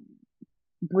 you know,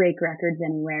 break records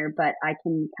anywhere, but I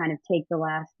can kind of take the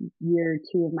last year or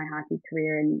two of my hockey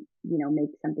career and, make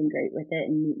something great with it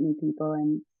and meet new people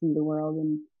and see the world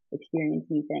and experience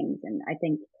new things. And I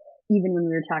think even when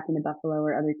we were talking to Buffalo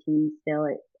or other teams still,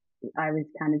 I was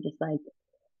kind of just like,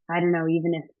 I don't know,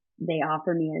 even if they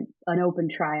offer me an open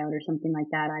tryout or something like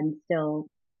that, I'm still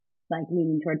like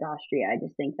leaning towards Austria. I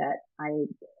just think that I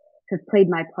have played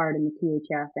my part in the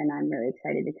PHF and I'm really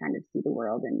excited to kind of see the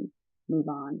world and move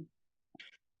on.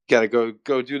 Got to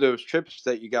go do those trips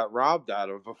that you got robbed out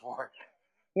of before.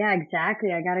 Yeah,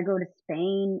 exactly. I got to go to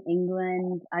Spain,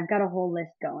 England. I've got a whole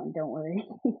list going. Don't worry.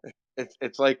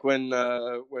 It's like when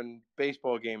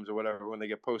baseball games or whatever, when they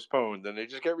get postponed, then they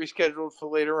just get rescheduled for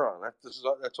later on.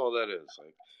 That's all that is.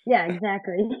 Like, Yeah,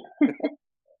 exactly.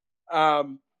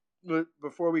 um, but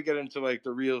before we get into like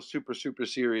the real super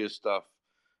serious stuff,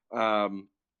 um,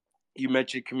 you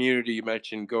mentioned community. You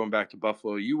mentioned going back to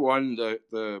Buffalo. You won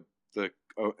the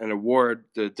an award,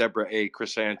 the Deborah A.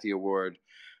 Crisanti Award,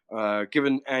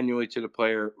 given annually to the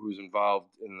player who's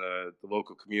involved in the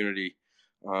local community,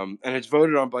 and it's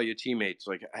voted on by your teammates.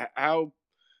 Like how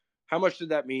much did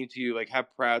that mean to you? Like how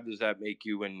proud does that make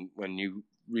you when you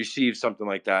receive something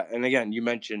like that? And again, you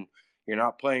mentioned you're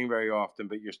not playing very often,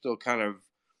 but you're still kind of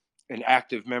an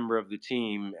active member of the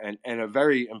team and a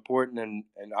very important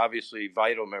and obviously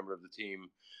vital member of the team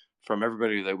from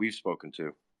everybody that we've spoken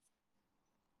to.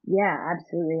 Yeah,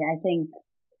 absolutely. I think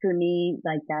for me,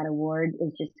 like that award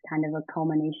is just kind of a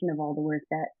culmination of all the work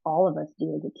that all of us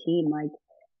do as a team. Like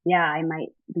yeah, I might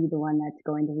be the one that's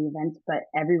going to the events, but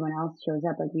everyone else shows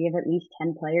up. Like we have at least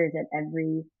 10 players at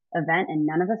every event and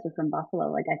none of us are from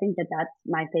Buffalo. Like I think that that's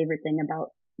my favorite thing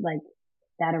about like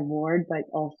that award, but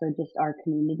also just our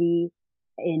community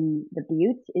in the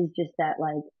Buttes is just that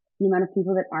like the amount of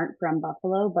people that aren't from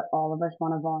Buffalo, but all of us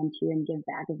want to volunteer and give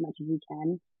back as much as we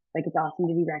can. Like it's awesome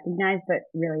to be recognized, but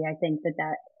really I think that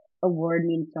that award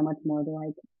means so much more to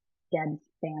like Deb's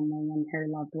family and her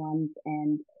loved ones.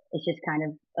 And it's just kind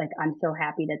of like, I'm so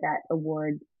happy that that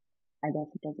award, I guess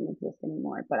it doesn't exist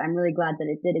anymore, but I'm really glad that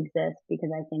it did exist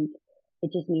because I think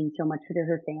it just means so much to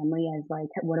her family as like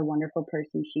what a wonderful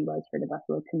person she was for the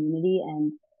Buffalo community.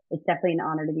 And it's definitely an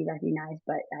honor to be recognized,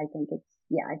 but I think it's,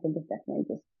 yeah, I think it's definitely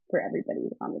just for everybody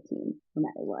on the team, no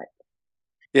matter what.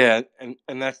 Yeah,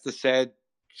 and that's the sad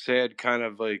kind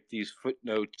of like these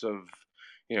footnotes of,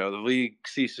 the league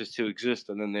ceases to exist,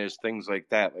 and then there's things like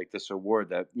that, like this award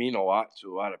that mean a lot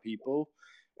to a lot of people,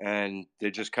 and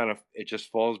they just kind of it just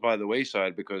falls by the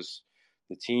wayside because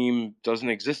the team doesn't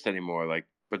exist anymore. Like,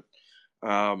 but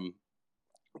um,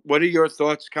 what are your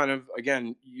thoughts? Kind of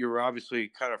again, you're obviously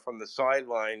kind of from the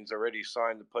sidelines, already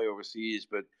signed to play overseas,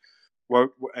 but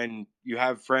and you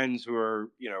have friends who are,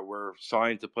 were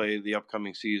signed to play the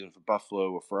upcoming season for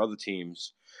Buffalo or for other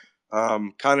teams.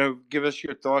 Kind of give us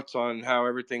your thoughts on how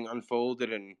everything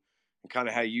unfolded and kind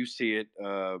of how you see it,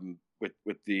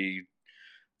 with the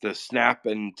snap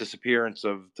and disappearance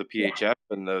of the Yeah. PHF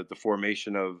and the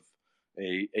formation of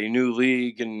a new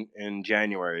league in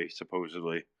January,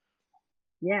 supposedly.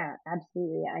 Yeah,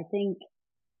 absolutely. I think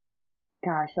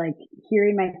gosh, like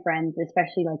hearing my friends,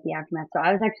 especially like the aftermath. So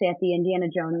I was actually at the Indiana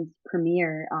Jones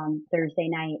premiere on Thursday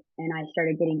night and I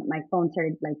started getting my phone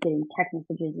started like getting text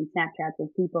messages and Snapchats of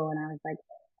people and I was like,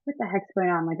 what the heck's going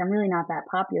on? Like I'm really not that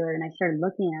popular. And I started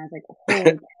looking and I was like,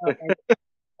 holy cow, like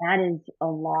that is a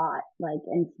lot. Like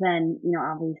and then,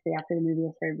 obviously after the movie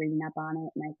I started reading up on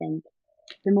it and I think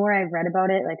the more I've read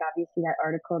about it, like obviously that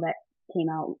article that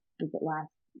came out was it last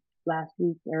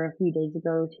week or a few days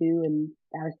ago too, and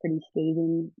that was pretty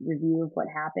scathing review of what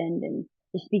happened and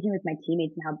just speaking with my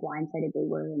teammates and how blindsided they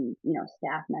were and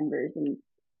staff members and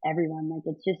everyone like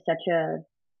it's just such a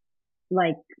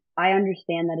like I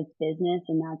understand that it's business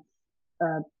and that's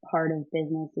a part of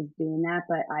business is doing that,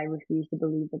 but I refuse to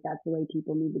believe that that's the way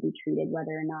people need to be treated,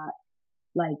 whether or not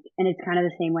like, and it's kind of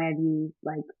the same way I view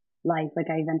like life. Like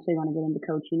I eventually want to get into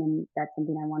coaching and that's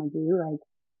something I want to do. Like,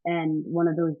 and one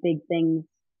of those big things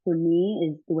for me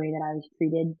is the way that I was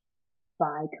treated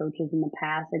by coaches in the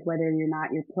past, like whether you're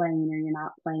playing or you're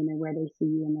not playing or where they see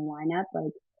you in the lineup,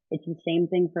 like it's the same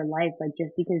thing for life. Like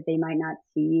just because they might not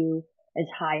see you as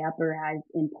high up or as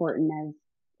important as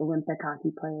Olympic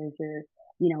hockey players or,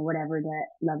 whatever that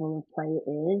level of play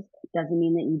is, doesn't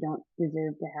mean that you don't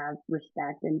deserve to have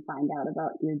respect and find out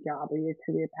about your job or your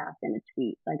career path in a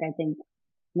tweet. Like I think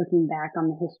looking back on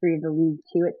the history of the league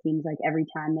too, it seems like every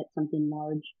time that something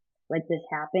large like this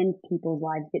happens, people's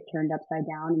lives get turned upside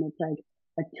down and it's like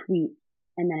a tweet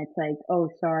and then it's like, oh,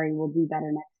 sorry, we'll do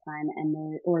better next time.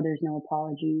 And or there's no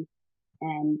apology.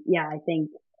 And yeah, I think,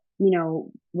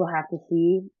 we'll have to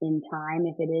see in time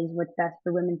if it is what's best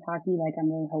for women's hockey. Like I'm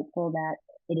really hopeful that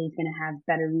it is going to have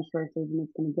better resources and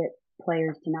it's going to get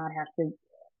players to not have to,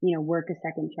 work a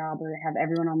second job or have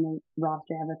everyone on the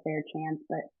roster have a fair chance.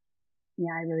 But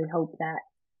yeah, I really hope that,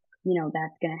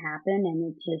 that's going to happen.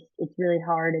 And it's really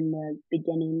hard in the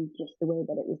beginning, just the way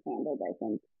that it was handled, I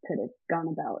think could have gone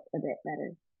about a bit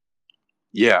better.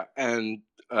 Yeah, and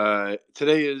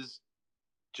today is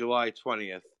July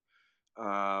 20th.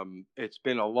 It's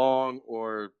been a long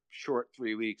or short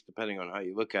 3 weeks, depending on how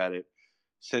you look at it,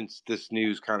 since this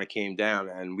news kind of came down,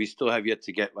 and we still have yet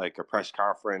to get like a press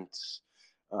conference.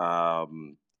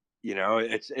 Um,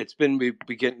 it's been we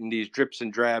getting these drips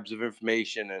and drabs of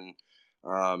information, and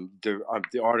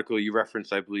the article you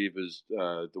referenced, I believe, is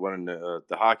the one in the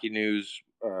hockey news.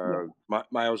 Yeah.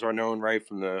 Miles Arnone, right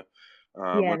from the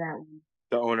Yeah, one, that one.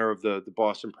 the owner of the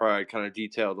Boston Pride, kind of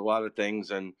detailed a lot of things,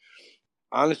 and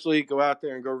honestly, go out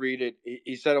there and go read it.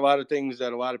 He said a lot of things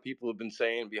that a lot of people have been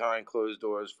saying behind closed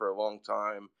doors for a long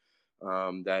time,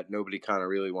 that nobody kind of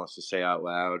really wants to say out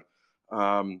loud.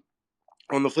 Um,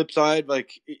 on the flip side,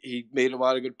 like he made a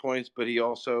lot of good points, but he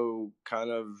also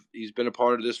he's been a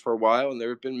part of this for a while, and there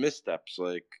have been missteps.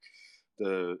 Like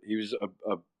he was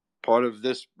a part of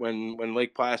this when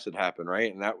Lake Placid happened,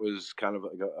 right? And that was kind of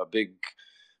like a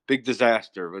big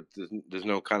disaster. But there's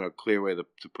no kind of clear way to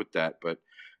put that. But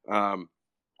um,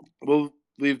 we'll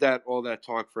leave all that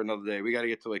talk for another day. We got to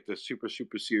get to like the super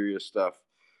serious stuff.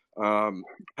 How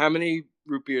many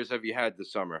root beers have you had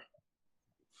this summer?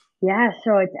 Yeah,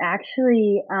 so it's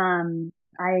actually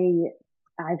I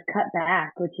I've cut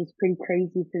back, which is pretty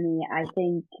crazy for me. I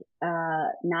think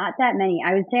not that many.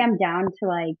 I would say I'm down to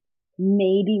like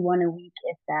maybe one a week,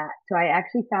 if that. So I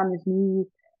actually found this new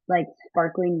like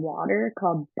sparkling water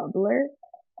called Bubbler,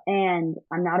 and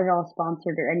I'm not at all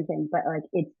sponsored or anything, but like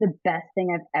it's the best thing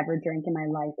I've ever drank in my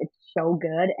life. It's so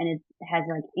good, and it has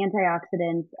like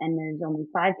antioxidants, and there's only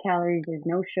 5 calories. There's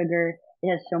no sugar. It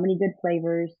has so many good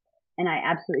flavors, and I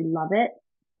absolutely love it.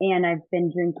 And I've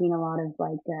been drinking a lot of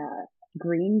like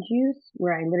green juice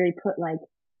where I literally put like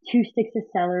 2 sticks of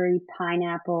celery,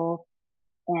 pineapple,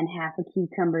 and half a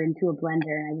cucumber into a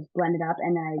blender, and I just blend it up,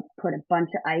 and then I put a bunch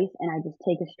of ice, and I just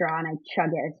take a straw and I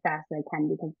chug it as fast as I can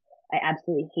because I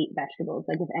absolutely hate vegetables.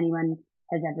 Like if anyone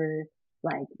has ever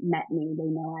like met me, they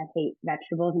know I hate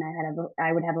vegetables, and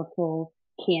I would have a full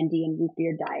candy and root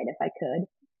beer diet if I could.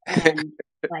 And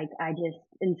like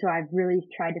and so I've really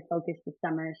tried to focus this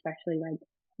summer, especially like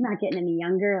I'm not getting any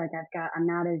younger. Like I'm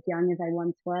not as young as I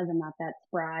once was. I'm not that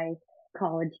spry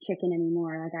college chicken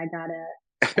anymore. Like I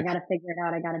gotta figure it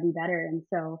out. I gotta be better. And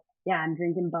so, yeah, I'm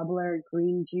drinking bubbler,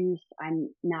 green juice. I'm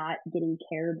not getting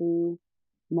caribou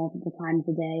multiple times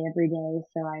a day, every day.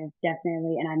 So I've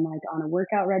definitely, and I'm like on a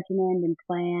workout regimen and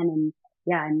plan. And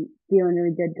yeah, I'm feeling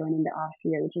really good going into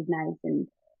Austria, which is nice. And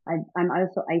I'm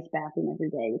also ice bathing every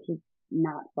day, which is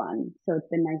not fun. So it's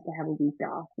been nice to have a week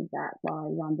off of that while I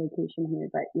was on vacation here.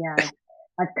 But yeah,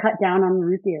 I've cut down on the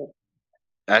root beer.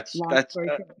 Long That's story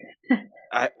short.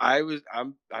 I was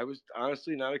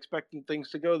honestly not expecting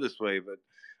things to go this way, but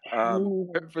Me um,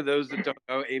 neither. for those that don't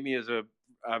know, Amy is a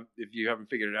if you haven't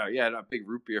figured it out yet, a big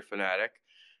root beer fanatic.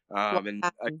 And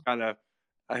Wow.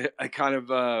 I kind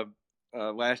of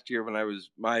last year when I was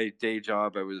my day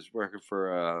job, I was working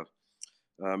for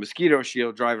mosquito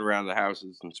shield, driving around the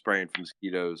houses and spraying for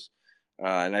mosquitoes.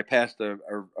 And I passed a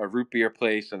root beer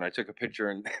place, and I took a picture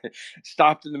and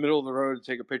stopped in the middle of the road to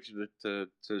take a picture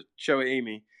to show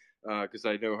Amy because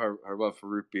I know her love for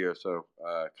root beer. So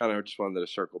kind of just wanted to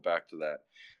circle back to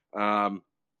that.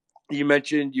 You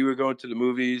mentioned you were going to the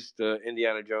movies, the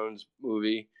Indiana Jones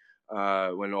movie,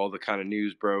 when all the kind of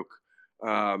news broke.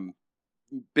 Um,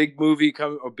 big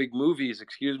movies,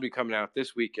 excuse me, coming out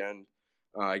this weekend.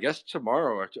 I guess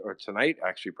tomorrow or tonight,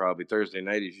 actually, probably Thursday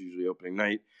night is usually opening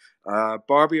night.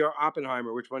 Barbie or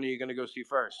Oppenheimer? Which one are you going to go see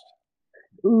first?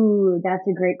 Ooh, that's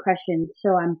a great question.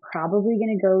 So I'm probably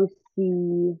gonna go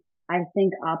see, I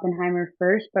think Oppenheimer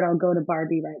first, but I'll go to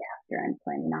Barbie right after. I'm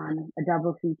planning on a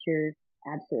double feature.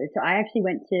 Absolutely. So I actually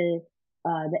went to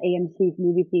the AMC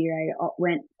movie theater.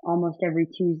 Went almost every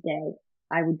Tuesday.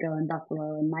 I would go in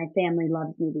Buffalo, and my family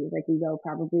loves movies. Like we go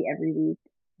probably every week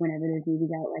whenever there's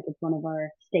movies out. Like it's one of our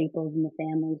staples in the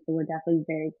family. So we're definitely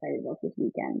very excited about this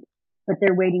weekend. But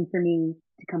they're waiting for me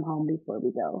to come home before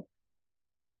we go.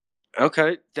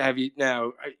 Okay. Have you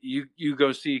now? You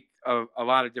go see a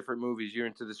lot of different movies. You're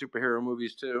into the superhero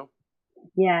movies too.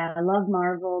 Yeah, I love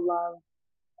Marvel.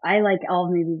 I like all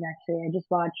movies actually. I just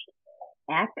watched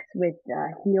X with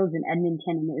Heels in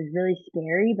Edmonton, and it was really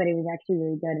scary, but it was actually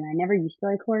really good. And I never used to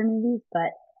like horror movies,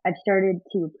 but I've started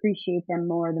to appreciate them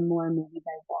more the more movies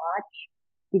I watch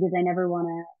because I never want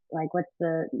to like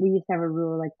we used to have a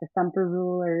rule like the thumper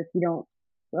rule, or if you don't,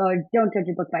 or don't judge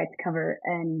a book by its cover.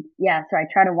 And yeah, so I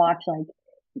try to watch like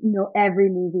every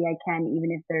movie I can,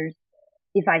 even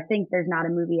if I think there's not a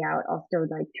movie out, I'll still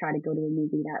like try to go to a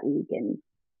movie that week and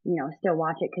still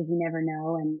watch it because you never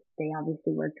know. And they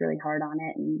obviously worked really hard on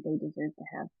it, and they deserve to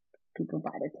have people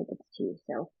buy their tickets too.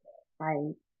 So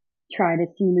I try to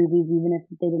see movies even if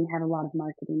they didn't have a lot of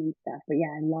marketing and stuff. But yeah,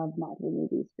 I love Marvel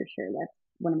movies for sure. That's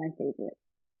one of my favorites.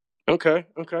 Okay.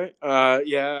 Okay.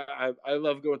 Yeah, I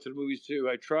love going to the movies too.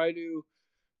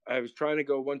 I was trying to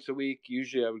go once a week.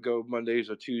 Usually, I would go Mondays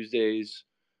or Tuesdays.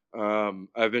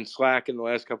 I've been slacking the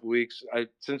last couple of weeks.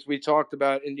 Since we talked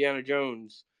about Indiana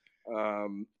Jones,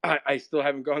 I still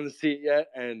haven't gone to see it yet,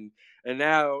 and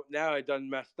now I done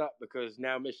messed up because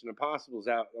now Mission Impossible's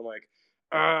out. And I'm like,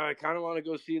 I kind of want to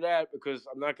go see that because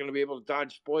I'm not going to be able to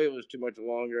dodge spoilers too much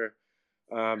longer.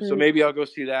 So True. maybe I'll go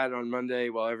see that on Monday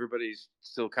while everybody's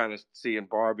still kind of seeing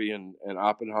Barbie and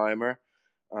Oppenheimer.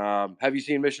 Have you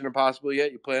seen Mission Impossible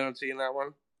yet? You plan on seeing that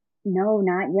one? No,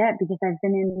 not yet because I've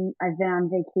been on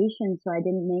vacation, so I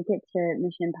didn't make it to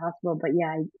Mission Impossible. But yeah,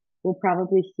 I will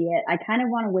probably see it. I kind of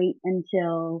want to wait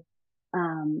until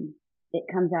um it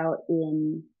comes out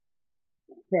in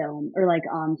film or like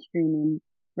on streaming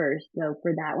first though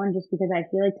for that one, just because I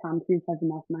feel like Tom Cruise has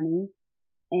enough money,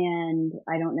 and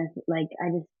I don't necessarily like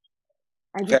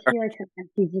I just Fair. feel like sometimes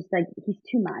he's just like he's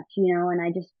too much,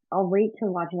 and I'll wait to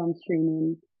watch it on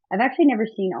streaming. I've actually never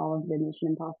seen all of the Mission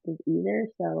Impossibles either,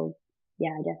 so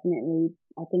yeah, definitely.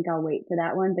 I think I'll wait for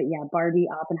that one. But yeah, Barbie,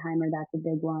 Oppenheimer, that's a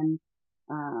big one.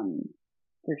 Um,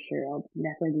 for sure. I'll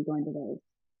definitely be going to those.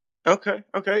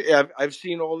 Okay. Yeah, I've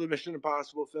seen all the Mission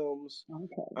Impossible films.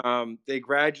 Okay. They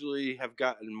gradually have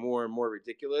gotten more and more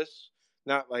ridiculous.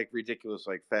 Not like ridiculous,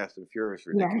 like Fast and Furious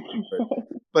Yeah. ridiculous,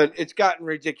 but it's gotten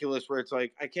ridiculous where it's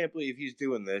like I can't believe he's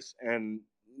doing this, and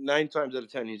 9 times out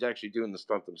of 10 he's actually doing the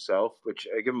stunt himself, which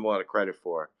I give him a lot of credit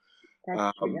for.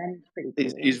 That's true. Um, That is pretty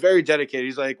he's cool. very dedicated.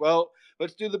 He's like, well,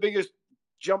 let's do the biggest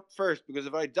jump first because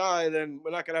if I die, then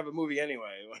we're not gonna have a movie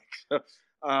anyway. Like,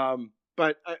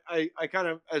 but I kind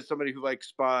of, as somebody who likes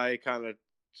spy kind of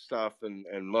stuff and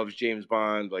loves James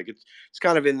Bond, like it's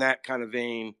kind of in that kind of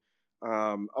vein.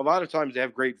 A lot of times they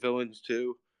have great villains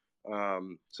too.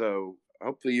 So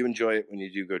hopefully you enjoy it when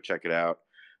you do go check it out.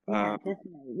 Yeah, Um,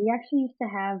 definitely. We actually used to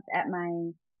have at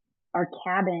our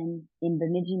cabin in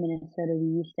Bemidji, Minnesota, we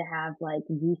used to have like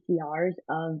VCRs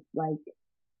of like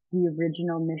the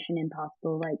original Mission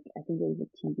Impossible, like I think it was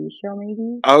a TV show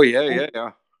maybe. oh yeah, And yeah,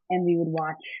 yeah. and we would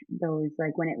watch those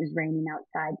like when it was raining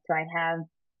outside. So I have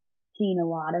seen a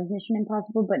lot of Mission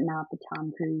Impossible, but not the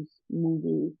Tom Cruise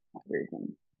movie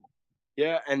version.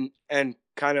 Yeah, and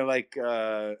kind of like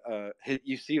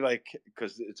you see like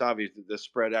because it's obvious that this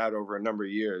spread out over a number of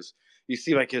years. You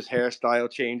see like his hairstyle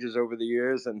changes over the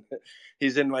years, and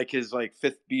he's in like his like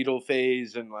fifth Beatle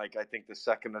phase, and like I think the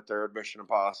second or third Mission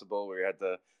Impossible, where he had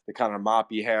the kind of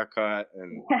moppy haircut,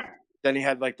 and then he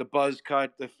had like the buzz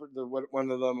cut, one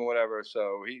of them or whatever.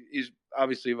 So he's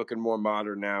obviously looking more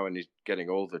modern now, and he's getting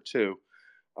older too.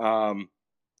 Um,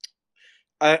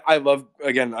 I love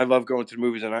again. I love going to the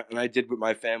movies, and I did with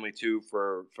my family too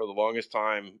for the longest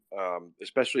time.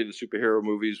 Especially the superhero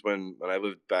movies when I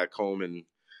lived back home in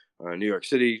New York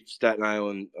City, Staten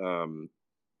Island.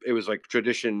 It was like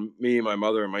tradition. Me, my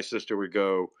mother, and my sister would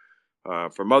go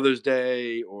for Mother's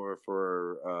Day or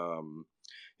for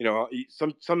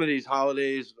some of these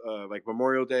holidays like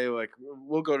Memorial Day. Like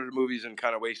we'll go to the movies and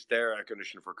kind of waste their air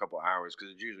conditioning for a couple hours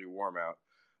because it's usually warm out.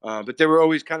 But there were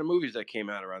always kind of movies that came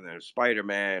out around there, Spider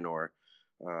Man or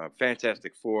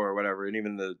Fantastic Four or whatever, and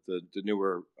even the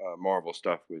newer Marvel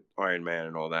stuff with Iron Man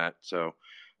and all that. So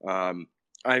um,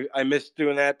 I miss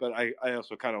doing that, but I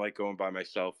also kind of like going by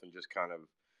myself and just kind of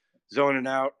zoning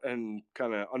out and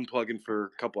kind of unplugging for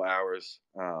a couple hours.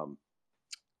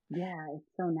 Yeah, it's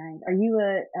so nice. Are you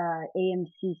a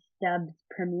AMC Stubs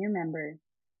Premier member?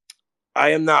 I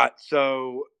am not.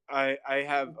 So I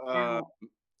have Now,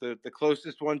 the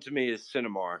closest one to me is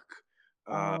Cinemark.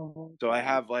 Uh, oh, so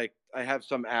okay. I have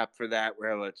some app for that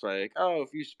where it's like, oh, if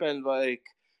you spend like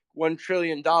 $1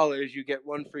 trillion, you get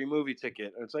one free movie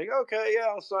ticket, and it's like, okay, yeah,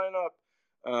 I'll sign up.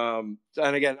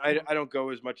 And again, I don't go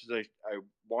as much as I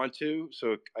want to,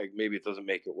 so maybe it doesn't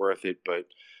make it worth it. But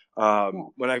Yeah.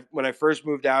 when I first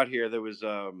moved out here, there was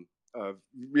a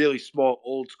really small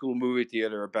old school movie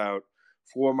theater about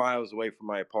 4 miles away from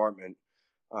my apartment,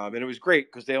 and it was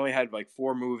great because they only had like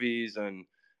four movies, and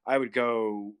I would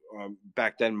go.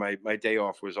 Back then, my day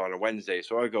off was on a Wednesday,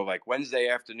 so I would go like Wednesday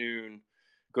afternoon,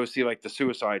 go see like the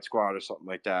Suicide Squad or something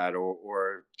like that,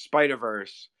 or Spider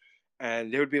Verse,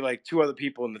 and there would be like two other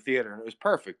people in the theater, and it was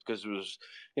perfect because it was,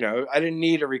 I didn't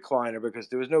need a recliner because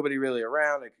there was nobody really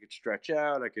around. I could stretch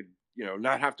out. I could,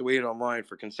 not have to wait online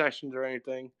for concessions or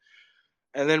anything.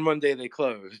 And then one day they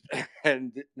closed,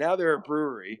 and now they're a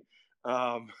brewery,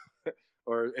 um,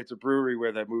 or it's a brewery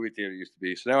where that movie theater used to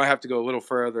be. So now I have to go a little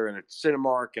further, and it's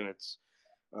Cinemark, and it's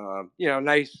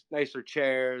nicer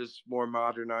chairs, more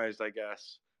modernized, I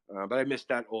guess. But I miss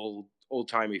that old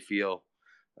timey feel.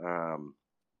 Um,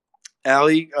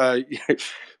 Allie,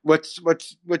 what's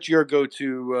your go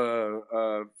to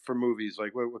for movies?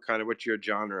 Like what's your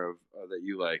genre of that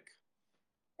you like?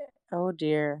 Oh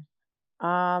dear.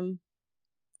 Um,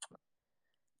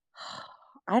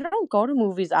 I don't go to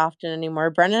movies often anymore.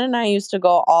 Brendan and I used to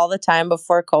go all the time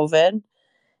before COVID,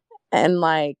 and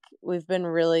like we've been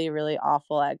really, really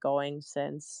awful at going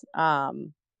since.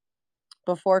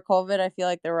 Before COVID, I feel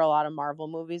like there were a lot of Marvel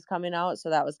movies coming out,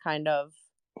 so that was kind of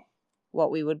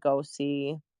what we would go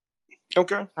see.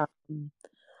 Okay. Um,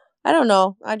 I don't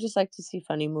know. I just like to see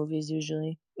funny movies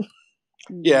usually.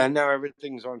 Yeah, Mm, and now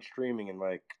everything's on streaming in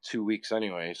like 2 weeks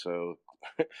anyway. So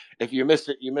if you miss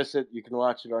it, you miss it. You can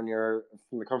watch it on your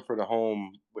from the comfort of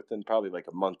home within probably like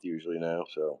a month usually now.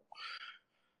 So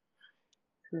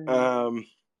true. um,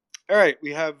 all right,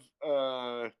 we have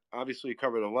obviously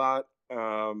covered a lot.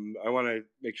 I want to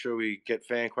make sure we get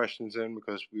fan questions in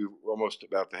because we're almost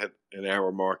about to hit an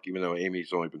hour mark, even though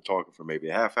Amy's only been talking for maybe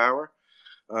a half hour.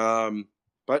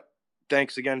 But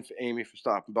thanks again, Amy, for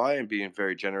stopping by and being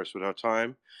very generous with our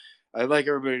time. I'd like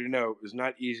everybody to know it was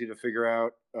not easy to figure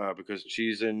out because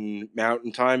she's in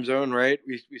Mountain Time Zone, right?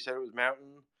 We said it was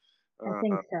Mountain. I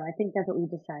think so. I think that's what we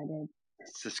decided.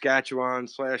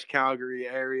 Saskatchewan/Calgary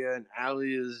area, and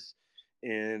Allie is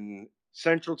in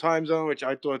Central Time Zone, which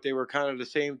I thought they were kind of the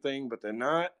same thing, but they're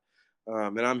not.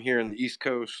 And I'm here in the East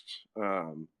Coast,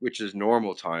 which is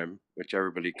normal time, which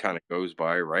everybody kind of goes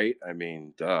by, right? I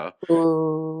mean, duh.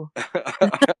 Ooh.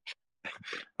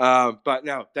 But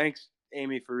no, thanks,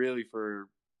 Amy, for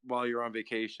while you're on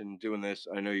vacation doing this.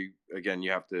 I know you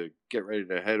have to get ready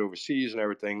to head overseas and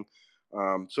everything.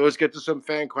 So let's get to some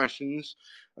fan questions.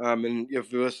 And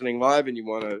if you're listening live and you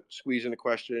want to squeeze in a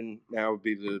question, now would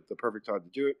be the perfect time to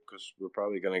do it because we're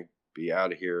probably going to be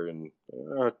out of here in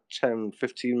 10,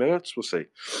 15 minutes. We'll see.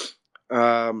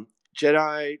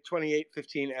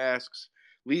 Jedi2815 asks,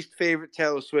 least favorite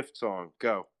Taylor Swift song?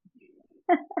 Go.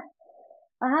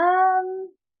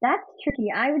 That's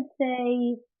tricky. I would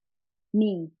say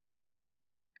Me.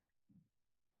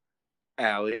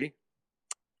 Allie.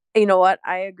 You know what?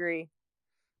 I agree.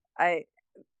 I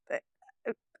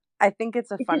I think it's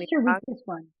a It's funny just your song, weakest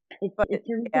one. but It's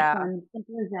your weakest yeah. one.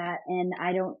 Simple as that. And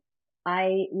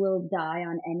I will die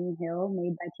on any hill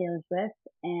made by Taylor Swift.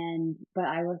 But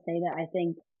I will say that I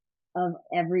think of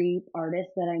every artist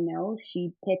that I know,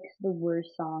 she picks the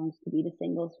worst songs to be the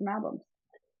singles from albums.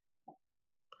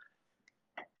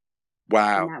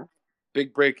 Wow. And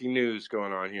Big breaking news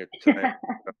going on here tonight,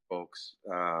 folks.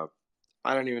 I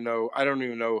don't even know. I don't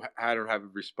even know. I don't have a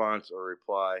response or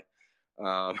reply.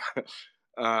 Um,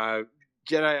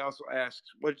 Jedi also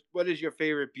asks, "What is your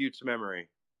favorite Buttes memory?"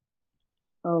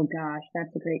 Oh gosh,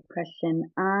 that's a great question.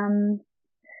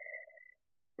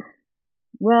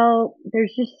 Well,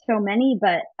 there's just so many,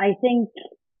 but I think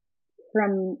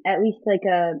from at least like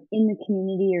a in the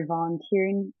community or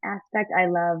volunteering aspect, I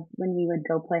love when we would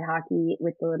go play hockey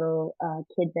with the little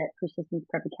kids at Persistence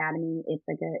Prep Academy. It's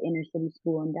like a inner city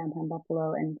school in downtown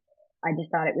Buffalo, and I just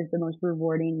thought it was the most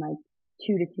rewarding like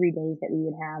 2 to 3 days that we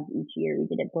would have each year. We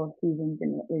did it both seasons,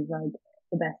 and it was like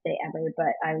the best day ever.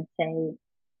 But I would say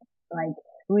like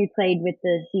when we played with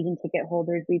the season ticket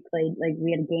holders, we had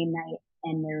a game night,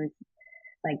 and there was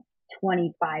like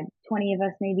 20 of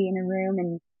us maybe in a room,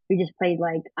 and we just played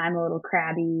like I'm a Little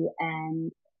Crabby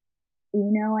and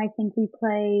I think we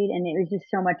played, and it was just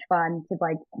so much fun to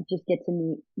like just get to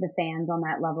meet the fans on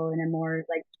that level in a more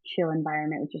like chill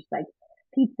environment with just like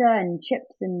pizza and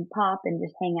chips and pop and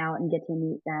just hang out and get to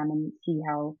meet them and see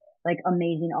how like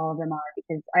amazing all of them are,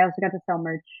 because I also got to sell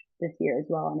merch this year as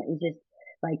well, and it was just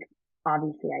like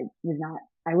obviously I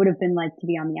would have been like to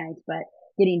be on the ice, but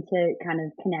getting to kind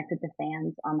of connect with the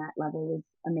fans on that level was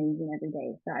amazing every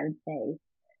day. So I would say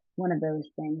one of those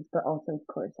things, but also of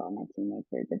course all my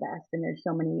teammates are the best, and there's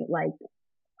so many like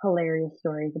hilarious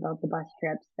stories about the bus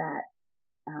trips that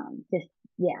just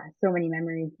yeah, so many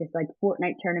memories, just like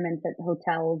Fortnite tournaments at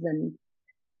hotels and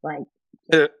like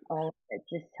just all of it,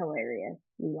 just hilarious.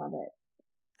 We love it.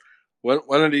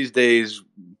 One of these days,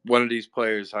 one of these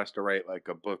players has to write like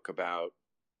a book about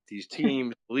these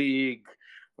teams, league,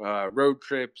 road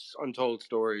trips, untold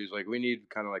stories. Like we need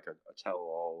kind of like a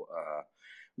tell-all.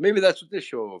 Maybe that's what this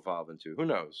show will evolve into. Who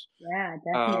knows? Yeah,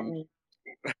 Um, definitely.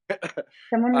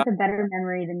 Someone with a better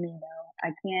memory than me though.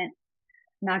 I can't,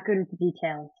 not good with the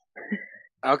details.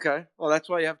 Okay, well that's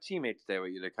why you have teammates there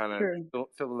with you to kind of True.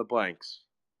 fill in the blanks.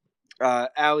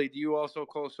 Allie, do you also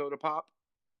call soda pop?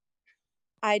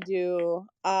 I do.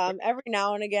 Every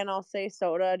now and again I'll say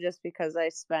soda just because I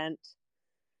spent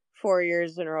 4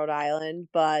 years in Rhode Island,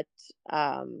 but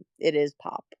it is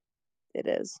pop. It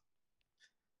is.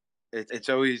 It's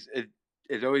always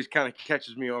it always kind of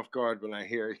catches me off guard when I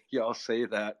hear y'all say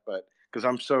that, but because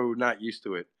I'm so not used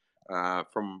to it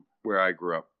from where I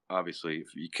grew up. Obviously,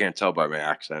 if you can't tell by my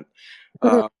accent.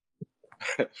 Uh,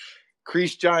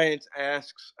 Crease Giants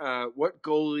asks, what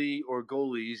goalie or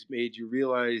goalies made you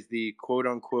realize the quote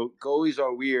unquote goalies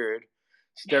are weird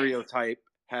stereotype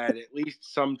had at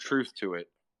least some truth to it?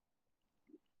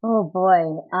 Oh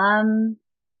boy. I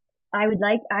would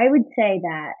say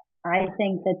that I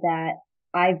think that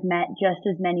I've met just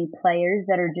as many players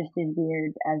that are just as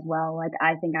weird as well. Like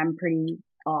I think I'm pretty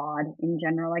odd in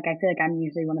general. Like I feel like I'm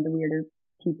usually one of the weirder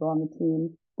people on the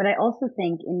team. But I also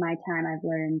think in my time I've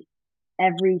learned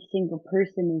every single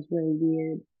person is really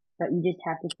weird, but you just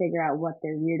have to figure out what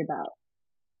they're weird about,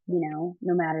 no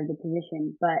matter the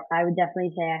position. But I would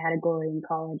definitely say I had a goalie in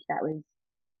college that was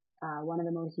one of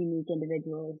the most unique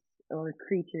individuals or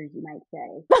creatures, you might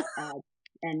say.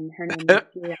 And her name was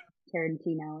Julia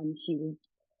Tarantino, and she was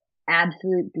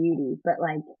absolute beauty, but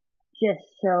like just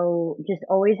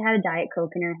always had a Diet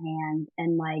Coke in her hand,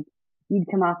 and like you'd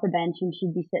come off the bench and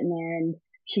she'd be sitting there and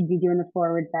she'd be doing the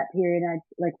forwards that period. And I'd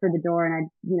like for the door and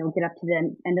I'd, get up to the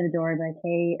end of the door and be like,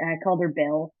 hey, and I called her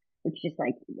Bill, which just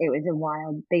like, it was a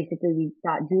wild, basically we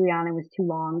thought Juliana was too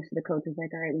long. So the coach was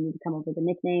like, all right, we need to come up with a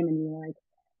nickname. And we were like,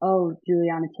 oh,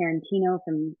 Juliana Tarantino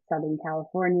from Southern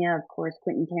California. Of course,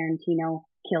 Quentin Tarantino,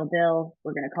 Kill Bill.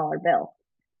 We're going to call her Bill.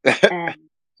 And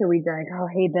so we'd be like, oh,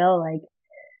 hey, Bill, like,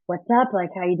 what's up? Like,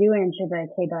 how you doing? And she'd be like,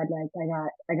 hey, bud, like,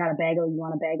 I got a bagel. You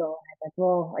want a bagel? And I was like,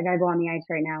 well, I got to go on the ice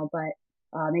right now, but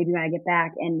maybe when I get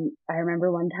back. And I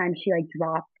remember one time she like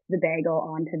dropped the bagel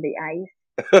onto the ice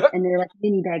and they're like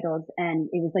mini bagels. And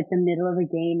it was like the middle of a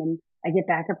game. And I get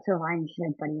back up to the line and she's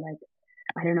like, buddy, like,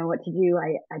 I don't know what to do.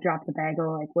 I dropped the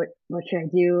bagel. Like, what should I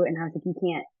do? And I was like, you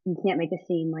can't make a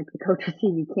scene. Like the coach will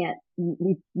see you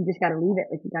just got to leave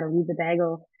it. Like, you got to leave the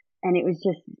bagel. And it was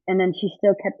just, and then she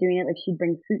still kept doing it. Like, she'd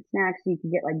bring fruit snacks so you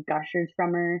could get like gushers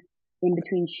from her in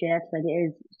between shifts. Like, it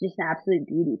was just an absolute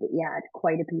beauty. But yeah, it's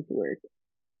quite a piece of work.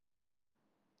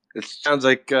 It sounds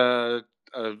like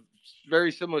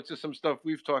very similar to some stuff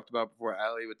we've talked about before,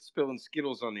 Allie, with spilling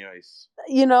Skittles on the ice.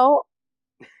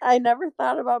 I never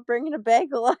thought about bringing a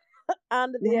bagel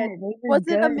onto the Yeah, ice. they were Was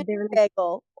it a good. mini They were like,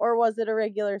 bagel or was it a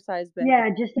regular size bagel? yeah,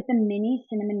 just like the mini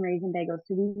cinnamon raisin bagels.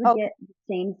 So we would Okay. get the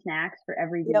same snacks for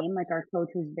every Yep. game. Like our coach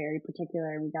was very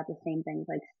particular. We got the same things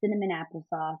like cinnamon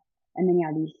applesauce and then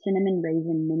yeah, these cinnamon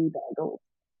raisin mini bagels.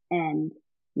 And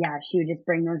yeah, she would just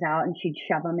bring those out and she'd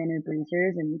shove them in her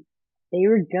breezers and they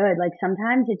were good. Like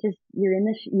sometimes it just,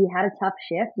 you had a tough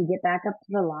shift, you get back up to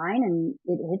the line and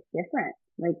it hits different.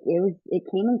 Like it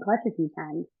came in clutch a few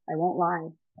times. I won't lie.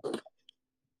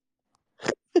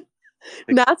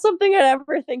 Not something I'd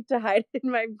ever think to hide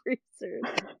in my breezers.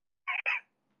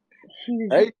 She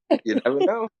was, Hey, you never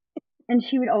know. and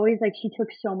she would always like she took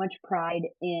so much pride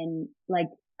in like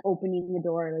opening the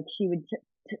door. Like she would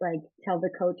like tell the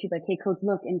coach, she'd be like, "Hey, coach,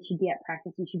 look," and she'd be at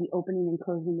practice and she'd be opening and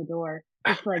closing the door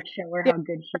just to like show her Yeah, how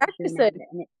good she was practice doing at it. it.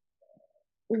 And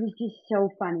it was just so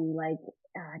funny, like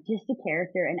just a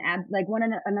character and like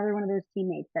another one of those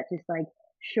teammates that just like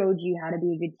showed you how to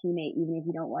be a good teammate even if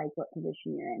you don't like what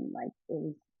position you're in. Like it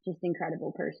was just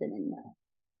incredible person and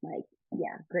like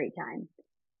yeah, great time.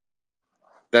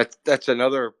 That's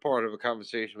another part of a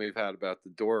conversation we've had about the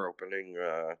door opening.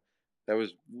 That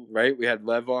was right. We had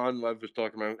Lev on. Lev was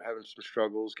talking about having some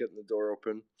struggles getting the door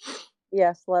open.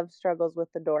 Yes, Lev struggles with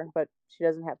the door, but she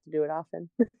doesn't have to do it often.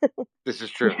 This is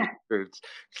true. Yeah. It's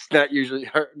not usually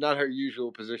not her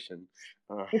usual position.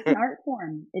 It's an art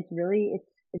form. It's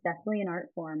definitely an art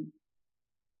form.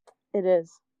 It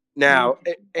is. Now,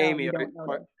 You Amy, don't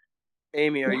notice.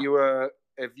 Amy, are Yeah. you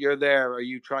if you're there, are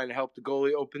you trying to help the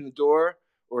goalie open the door,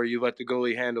 or you let the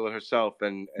goalie handle it herself?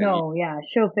 And No, yeah,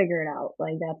 she'll figure it out.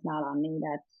 Like that's not on me.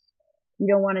 You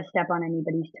don't want to step on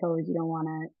anybody's toes. You don't want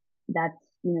to. That's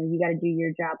you got to do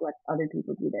your job. Let other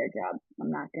people do their job. I'm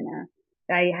not gonna.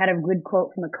 I had a good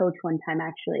quote from a coach one time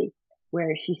actually,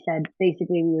 where she said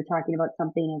basically we were talking about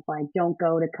something of like don't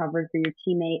go to cover for your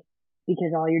teammate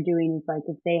because all you're doing is like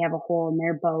if they have a hole in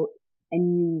their boat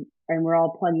and we're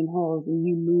all plugging holes and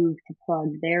you move to plug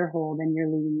their hole, then you're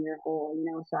leaving your hole.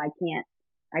 So I can't.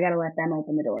 I got to let them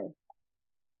open the door.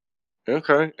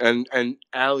 okay, and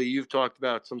Allie, you've talked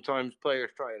about sometimes players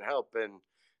try and help and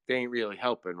they ain't really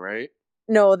helping, right?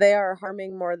 No, they are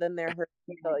harming more than they're hurting.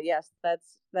 Yeah. So yes,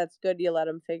 that's good. You let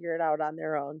them figure it out on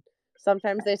their own.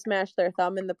 Sometimes they smash their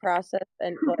thumb in the process,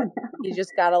 but you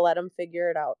just gotta let them figure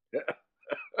it out.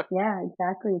 Yeah,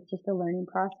 exactly. It's just a learning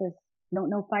process. You don't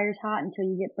know fire's hot until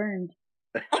you get burned.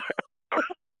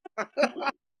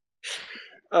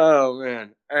 Oh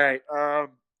man! All right,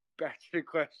 back to the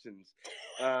questions.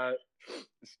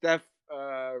 Steph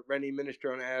Rennie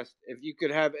Minestrone asked if you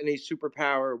could have any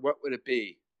superpower, what would it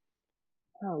be?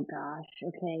 Oh gosh.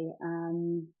 Okay.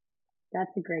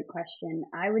 That's a great question.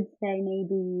 I would say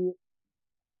maybe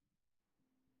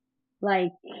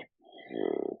like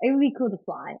it would be cool to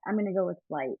fly. I'm gonna go with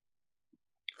flight.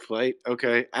 Flight.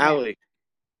 Okay, Yeah. Allie.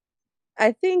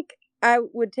 I think I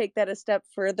would take that a step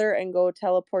further and go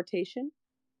teleportation.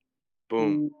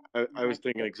 Boom. I was That's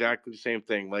thinking good. exactly the same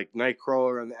thing. Like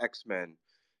Nightcrawler and the X-Men.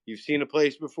 You've seen a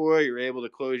place before, you're able to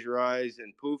close your eyes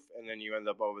and poof, and then you end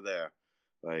up over there.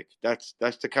 Like that's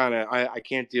the kind of I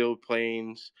can't deal with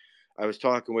planes. I was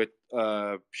talking with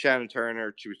Shannon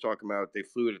Turner. She was talking about they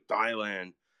flew to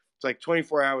Thailand. It's like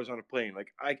 24 hours on a plane. Like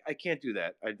I can't do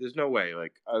that. There's no way.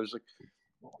 Like I was like,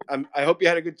 I hope you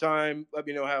had a good time. Let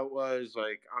me know how it was.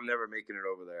 Like I'm never making it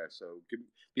over there. So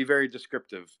be very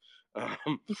descriptive.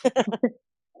 Um,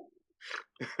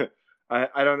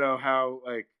 I don't know how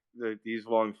like these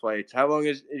long flights. How long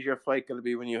is your flight going to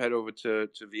be when you head over to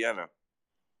Vienna?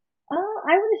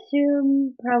 I would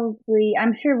assume probably.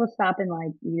 I'm sure we'll stop in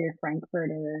like either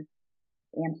Frankfurt or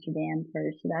Amsterdam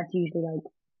first. So that's usually like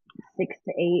 6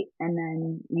 to 8, and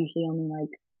then usually only like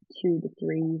 2 to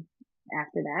 3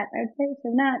 after that, I'd say. So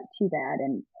not too bad.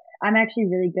 And I'm actually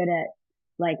really good at,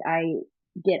 like, I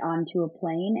get onto a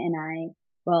plane and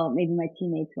well, maybe my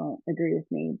teammates won't agree with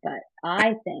me, but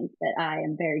I think that I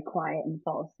am very quiet and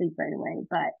fall asleep right away.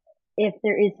 But if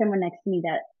there is someone next to me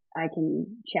that I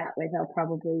can chat with, I'll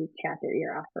probably chat their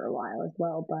ear off for a while as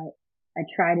well. But I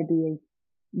try to be as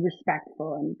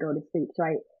respectful and go to sleep. So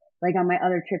like on my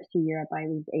other trips to Europe, I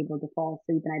was able to fall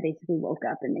asleep and I basically woke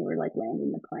up and they were like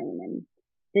landing the plane and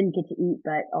didn't get to eat,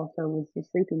 but also was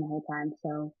just sleeping the whole time.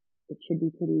 So it should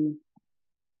be pretty,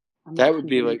 I'm not That would too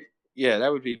be worried. like, yeah,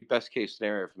 that would be best case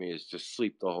scenario for me is just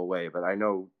sleep the whole way. But I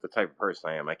know the type of person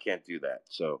I am. I can't do that.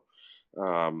 So,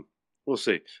 um, we'll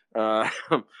see. Uh,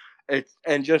 it's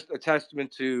and just a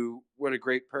testament to what a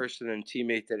great person and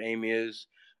teammate that Amy is.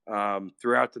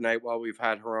 Throughout the night while we've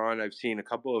had her on, I've seen a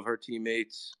couple of her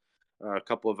teammates, a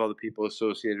couple of other people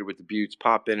associated with the Buttes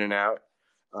pop in and out.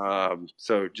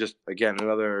 So just again,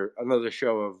 another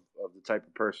show of the type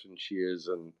of person she is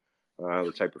and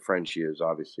the type of friend she is,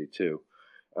 obviously too.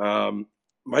 Um,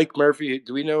 Mike Murphy,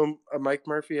 do we know Mike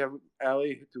Murphy?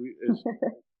 Allie, do we?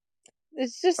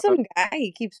 It's just Uh, some guy.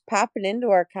 He keeps popping into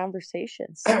our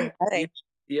conversation. Some he, guy.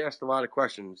 he asked a lot of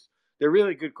questions. They're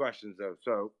really good questions though,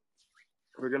 so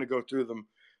we're gonna go through them.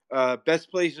 Best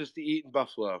places to eat in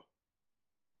Buffalo.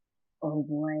 Oh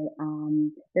boy.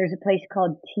 There's a place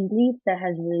called Tea Leaf that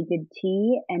has really good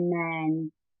tea, and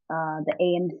then the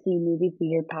AMC movie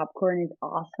theater popcorn is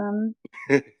awesome.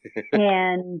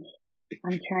 And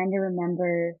I'm trying to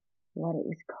remember what it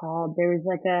was called. There was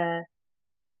like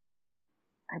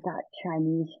I got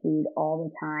Chinese food all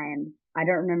the time. I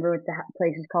don't remember what the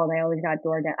place is called. I always got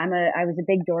DoorDash. I was a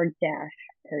big DoorDash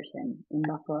person in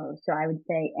Buffalo, so I would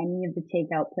say any of the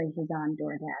takeout places on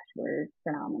DoorDash were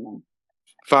phenomenal.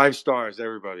 5 stars,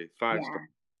 everybody. 5 stars.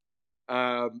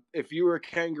 Yeah. If you were a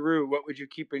kangaroo, what would you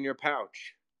keep in your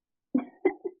pouch?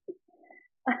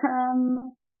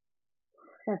 Um,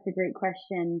 that's a great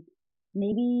question.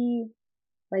 Maybe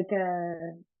like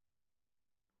oh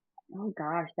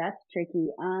gosh, that's tricky.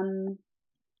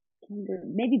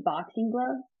 Maybe boxing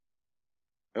gloves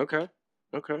Okay.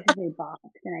 Okay. because they box,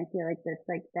 and I feel like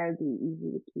that would be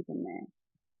easy to keep in there.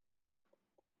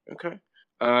 Okay.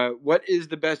 What is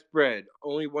the best bread?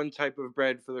 Only one type of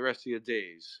bread for the rest of your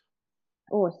days.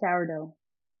 Oh, sourdough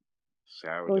goes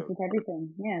Sourdough. with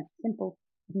everything. Yeah, it's simple.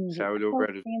 You can get Sourdough toast,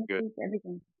 bread is good. sandwiches,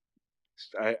 everything.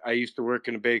 I used to work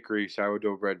in a bakery.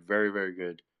 Sourdough bread, very very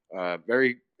good.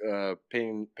 Very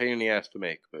pain in the ass to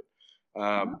make. But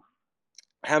Oh,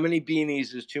 how many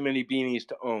beanies is too many beanies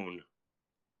to own?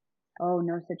 oh,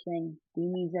 no such thing.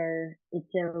 Beanies are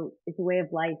it's a way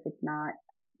of life. It's not,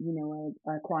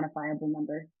 a quantifiable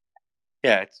number.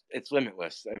 Yeah, it's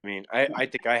limitless. I mean, I Yeah. I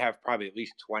think I have probably at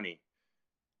least 20.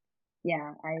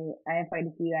 Yeah, I have quite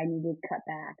a few. I need to cut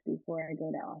back before I go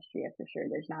to Austria for sure.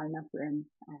 There's not enough room.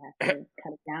 I have to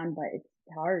cut it down, but it's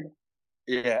hard.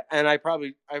 Yeah, and I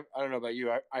don't know about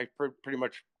you. I pretty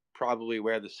much probably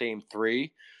wear the same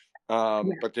three. Yeah,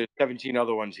 But there's 17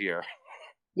 other ones here.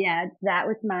 yeah, it's that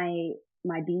with my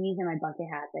beanies and my bucket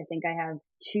hats. I think I have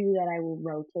two that I will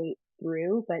rotate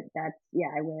through, but that's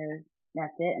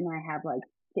it, and I have like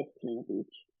 15 of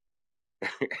each.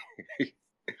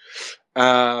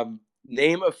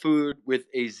 Name a food with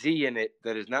a Z in it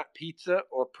that is not pizza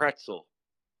or pretzel.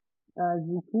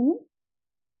 Zucchini.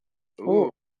 Ooh, Oh,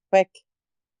 quick.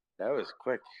 that was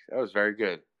quick. That was very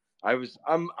good.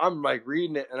 I'm like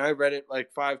reading it and I read it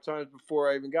like 5 times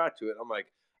before I even got to it. I'm like,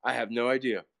 I have no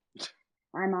idea.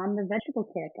 I'm on the vegetable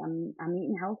kick. I'm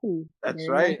eating healthy. That's They're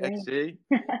in my right. I drink. see.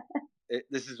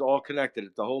 This is all connected.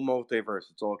 It's the whole multiverse.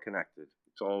 It's all connected.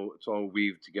 It's all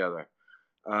weaved together.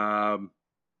 Um,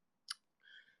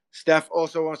 Steph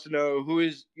also wants to know who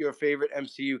is your favorite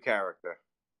MCU character.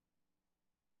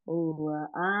 Oh,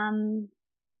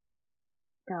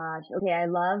 gosh. Okay, I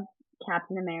love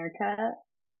Captain America,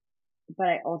 but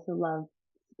I also love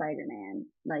Spider-Man,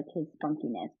 like his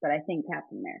funkiness. But I think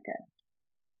Captain America.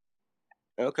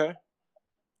 Okay.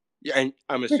 Yeah, and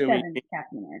I'm Chris assuming Evans,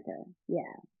 Captain America. Yeah,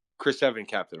 Chris Evans,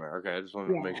 Captain America. Okay, I just want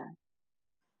to make sure.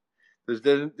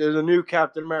 yeah, There's a new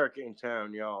Captain America in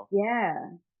town, y'all. yeah.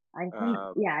 I think,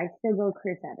 Um, yeah, I still go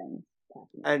Chris Evans,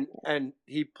 Captain and America. and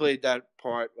he played that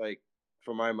part like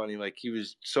for my money, like he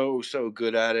was so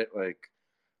good at it. Like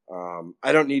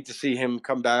I don't need to see him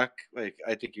come back. Like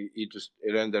I think he just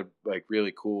it ended up like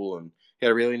really cool, and he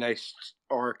had a really nice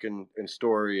arc and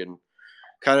story, and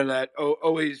kind of that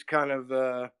always kind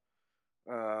of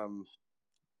um,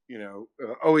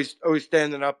 always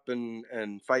standing up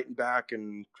and fighting back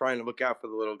and trying to look out for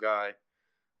the little guy.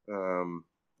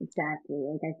 Exactly.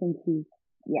 Like I think he's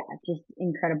just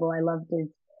incredible. I loved his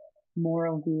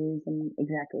moral views and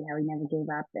exactly how he never gave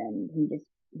up and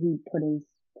he put his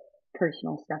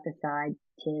personal stuff aside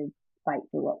to fight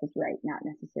for what was right, not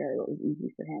necessarily what was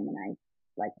easy for him. And I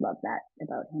love that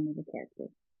about him as a character.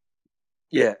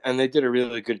 Yeah, and they did a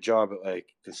really good job at like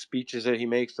the speeches that he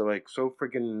makes. They're like so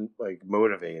freaking like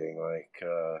motivating. Like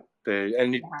the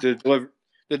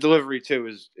delivery too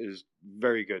is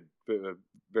very good.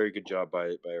 Very good job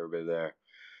by everybody there.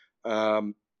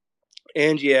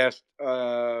 Angie asked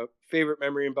favorite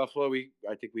memory in Buffalo.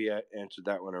 I think we answered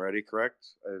that one already. Correct.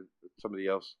 Somebody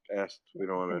else asked. We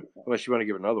don't want to unless you want to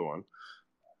give another one.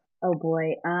 Oh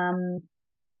boy.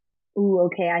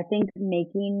 Okay. I think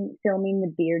filming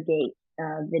the beer gate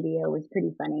video was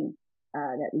pretty funny.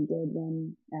 That we did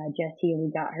when Jess Healy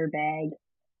got her bag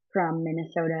from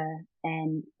Minnesota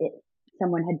and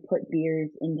someone had put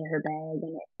beers into her bag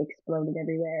and it exploded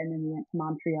everywhere. And then we went to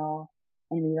Montreal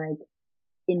and we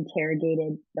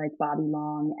interrogated Bobby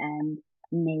Long and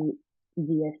Nate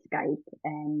via Skype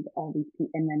and all these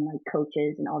people, and then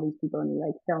coaches and all these people, and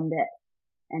we filmed it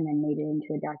and then made it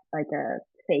into a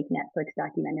fake Netflix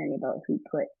documentary about who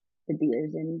put the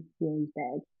beers in Healy's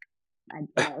bag. I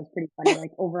thought it was pretty funny.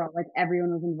 Overall,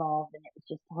 everyone was involved and it was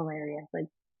just hilarious.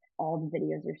 All the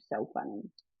videos are so funny.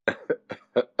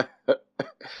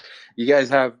 You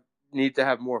guys need to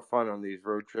have more fun on these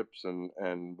road trips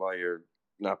and while you're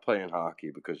not playing hockey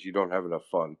because you don't have enough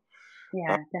fun.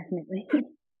 Yeah, definitely.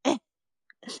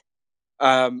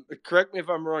 Correct me if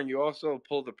I'm wrong. You also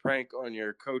pulled a prank on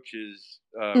your coaches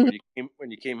when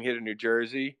you came here to New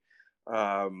Jersey,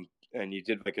 and you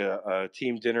did like a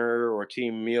team dinner or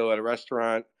team meal at a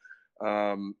restaurant,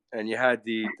 and you had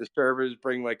the servers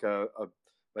bring like a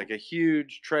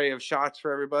huge tray of shots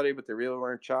for everybody, but they really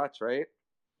weren't shots, right?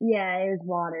 Yeah, it was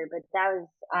water, but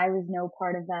I was no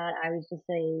part of that. I was just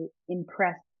a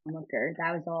impressed onlooker.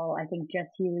 That was all. I think Jess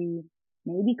Healy,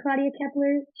 maybe Claudia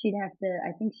Kepler.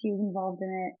 I think she was involved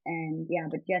in it. And yeah,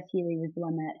 but Jess Healy was the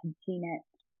one that had seen it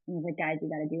and was like, guys, we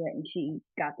got to do it. And she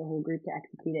got the whole group to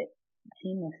execute it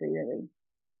seamlessly, really.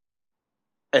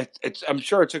 I'm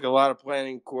sure it took a lot of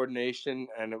planning, coordination,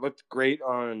 and it looked great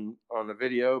on the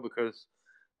video because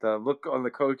the look on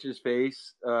the coach's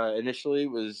face initially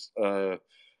was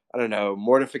I don't know,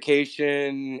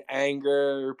 mortification,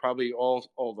 anger, probably all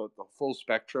the full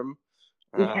spectrum.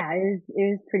 Yeah, it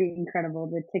was pretty incredible.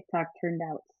 The TikTok turned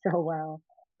out so well.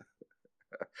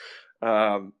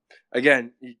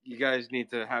 Again, you guys need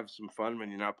to have some fun when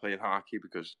you're not playing hockey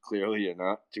because clearly you're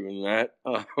not doing that.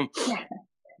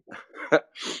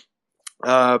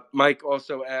 Mike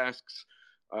also asks,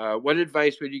 what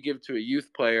advice would you give to a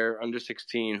youth player under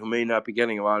 16 who may not be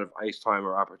getting a lot of ice time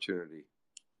or opportunity?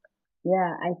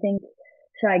 Yeah, I think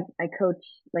so. I coach,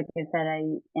 like I said,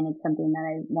 and it's something that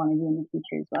I want to do in the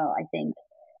future as well. I think,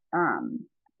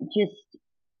 just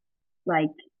like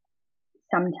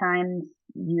sometimes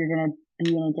you're gonna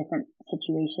be in a different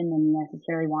situation than you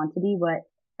necessarily want to be, but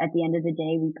at the end of the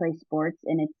day, we play sports,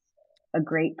 and it's a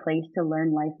great place to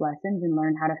learn life lessons and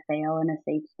learn how to fail in a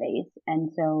safe space.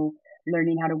 And so,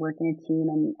 learning how to work in a team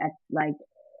and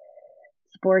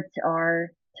sports are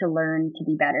to learn to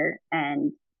be better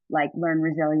and learn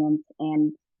resilience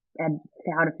and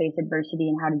how to face adversity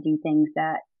and how to do things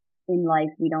that in life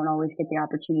we don't always get the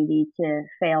opportunity to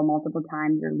fail multiple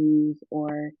times or lose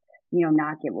or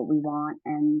not get what we want.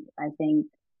 And I think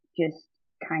just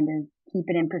kind of keep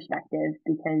it in perspective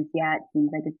because it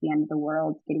seems like it's the end of the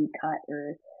world getting cut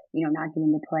or not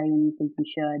getting to play when you think you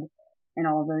should and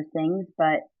all of those things.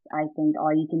 But I think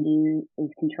all you can do is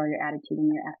control your attitude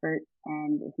and your effort.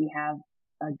 And if you have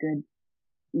a good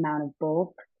amount of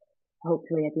both,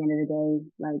 hopefully at the end of the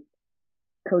day,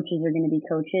 coaches are going to be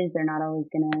coaches. They're not always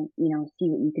going to, see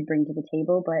what you could bring to the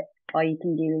table, but all you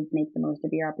can do is make the most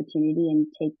of your opportunity and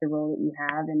take the role that you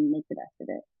have and make the best of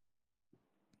it.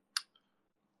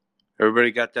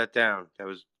 Everybody got that down. That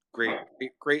was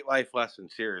great life lesson.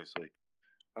 Seriously.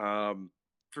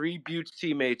 3 Buttes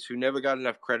teammates who never got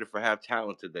enough credit for how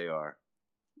talented they are.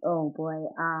 Oh boy.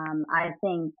 I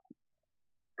think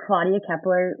Claudia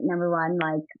Kepler, number one,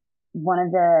 one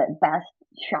of the best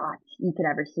shots you could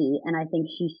ever see. And I think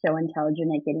she's so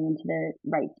intelligent at getting into the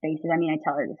right spaces. I mean, I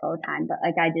tell her this all the time, but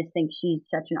I just think she's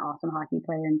such an awesome hockey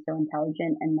player and so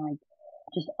intelligent and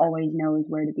just always knows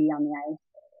where to be on the ice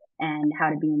and how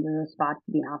to be in those spots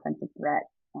to be an offensive threat.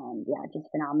 And yeah,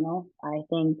 just phenomenal. I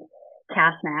think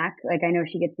Cass Mack, I know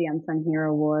she gets the unsung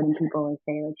hero award and people always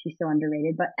say she's so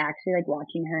underrated, but actually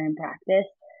watching her in practice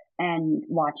and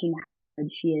watching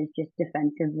she is just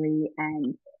defensively,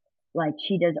 and like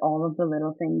she does all of the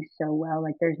little things so well.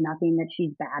 Like there's nothing that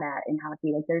she's bad at in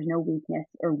hockey. Like there's no weakness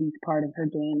or weak part of her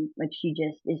game. Like she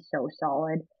just is so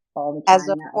solid all the As time a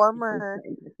that I think is former very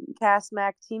important. Cass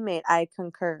Mac teammate, I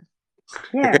concur.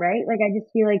 Yeah, right? Like I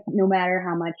just feel like no matter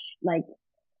how much like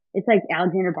it's like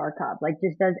Alexander Barkov, like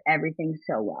just does everything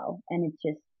so well. And it's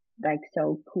just like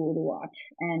so cool to watch.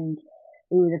 And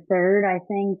ooh, the third, I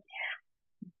think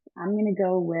I'm gonna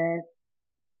go with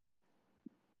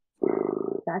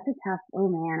that's a tough oh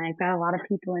man, I've got a lot of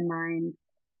people in mind.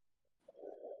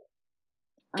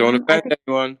 Don't I offend think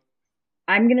anyone.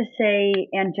 I'm gonna say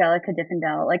Angelica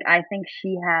Diffendale. Like I think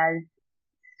she has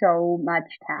so much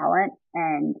talent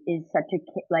and is such a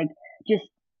like just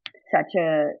such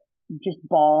a just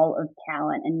ball of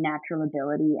talent and natural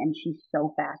ability, and she's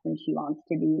so fast when she wants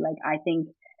to be. Like I think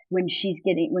when she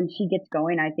gets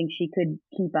going, I think she could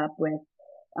keep up with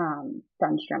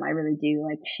Sundstrom. I really do.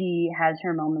 Like she has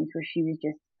her moments where she was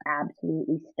just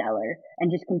absolutely stellar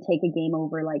and just can take a game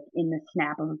over like in the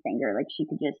snap of a finger. Like she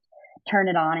could just turn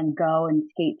it on and go and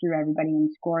skate through everybody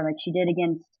and score like she did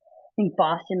against I think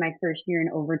Boston my first year in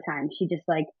overtime. She just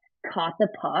like caught the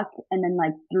puck and then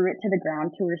like threw it to the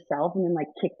ground to herself and then like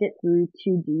kicked it through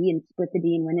 2D and split the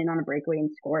D and went in on a breakaway and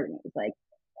scored. And it was like,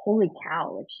 holy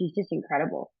cow, like she's just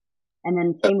incredible. And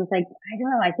then same with like, I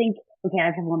don't know, I think, okay, I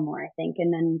have one more, I think,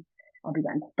 and then I'll be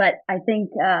done. But I think,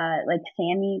 like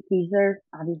Sammy Kiesler,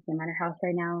 obviously I'm at her house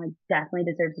right now, like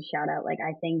definitely deserves a shout out. Like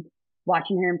I think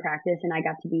watching her in practice and I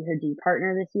got to be her D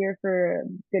partner this year for a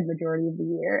good majority of the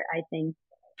year. I think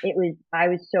I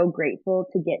was so grateful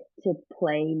to get to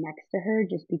play next to her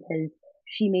just because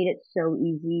she made it so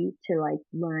easy to like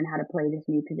learn how to play this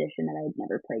new position that I had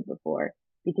never played before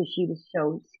because she was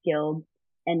so skilled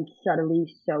and subtly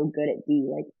so good at D.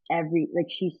 Like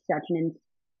she's such an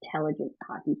intelligent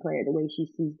hockey player. The way she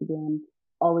sees the game,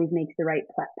 always makes the right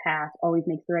pass, always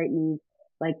makes the right move,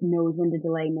 like knows when to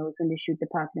delay, knows when to shoot the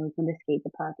puck, knows when to skate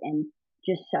the puck, and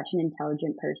just such an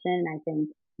intelligent person. And I think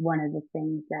one of the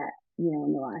things that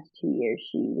in the last 2 years,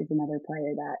 she was another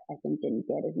player that I think didn't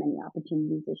get as many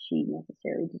opportunities as she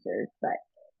necessarily deserved. But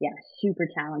yeah, super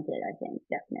talented, I think,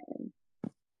 definitely.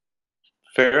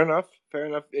 Fair enough. Fair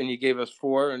enough. And you gave us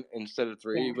four instead of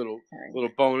three. Yeah, Little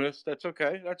bonus. That's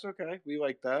okay. That's okay. We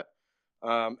like that.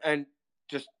 And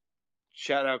just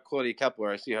shout out Claudia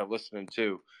Kepler. I see her listening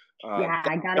too. yeah,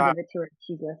 I gotta give it to her.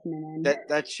 She's listening in.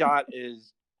 That shot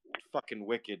is fucking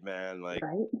wicked, man. Like,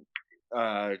 right?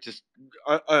 just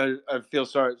I feel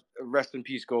sorry. Rest in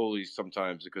peace, goalies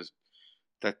sometimes because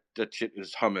that shit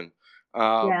is humming.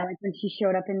 Yeah, like when she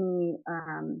showed up in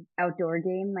the outdoor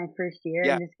game my first year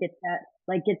Yeah. and just gets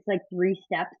like 3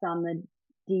 steps on the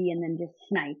D and then just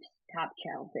snipes top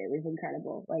shelf. It was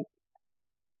incredible. Like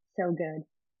so good.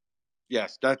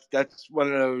 Yes, that's one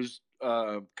of those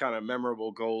kind of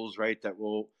memorable goals, right? That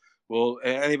will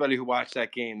anybody who watched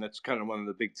that game. That's kind of one of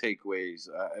the big takeaways,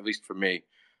 at least for me.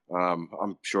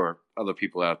 I'm sure other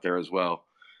people out there as well.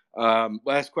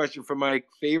 Last question for Mike: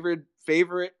 favorite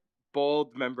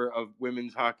bald member of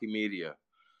women's hockey media?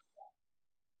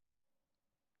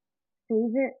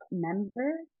 Favorite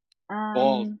member?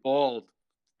 Bald, Um. bald,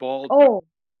 bald. Oh.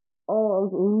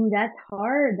 Oh. Ooh, that's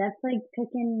hard. That's like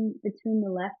picking between the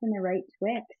left and the right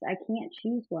Twix. I can't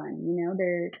choose one.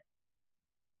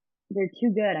 They're too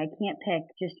good. I can't pick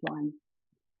just one.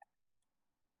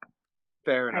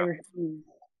 Fair I enough. refuse.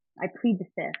 I plead the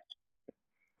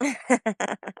fifth.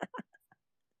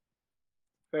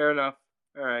 Fair enough.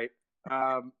 All right.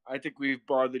 I think we've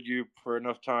bothered you for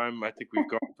enough time. I think we've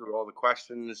gone through all the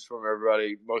questions from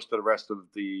everybody. Most of the rest of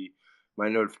my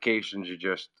notifications are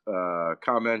just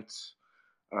comments.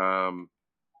 Um,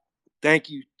 thank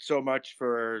you so much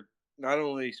for not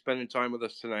only spending time with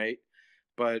us tonight,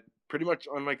 but pretty much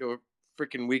on like a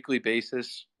freaking weekly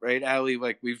basis, right, Allie?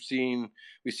 Like we see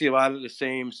a lot of the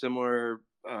same similar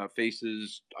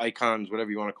faces, icons, whatever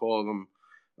you want to call them,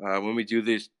 when we do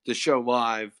this show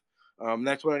live.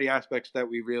 That's one of the aspects that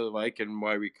we really like and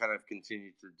why we kind of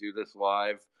continue to do this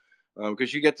live,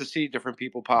 because you get to see different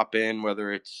people pop in,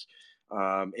 whether it's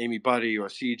Amy Budde or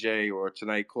CJ or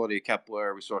tonight Claudia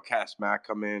Kepler. We saw Cass Mack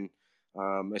come in.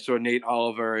 I saw Nate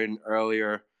Oliver in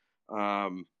earlier.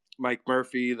 Mike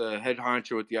Murphy, the head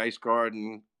honcho at the Ice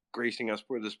Garden, gracing us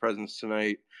with his presence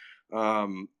tonight.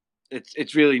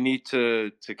 It's really neat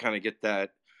to kind of get that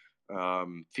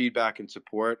feedback and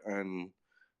support, and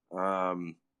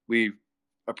we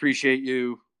appreciate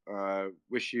you.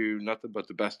 Wish you nothing but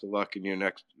the best of luck in your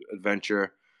next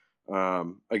adventure.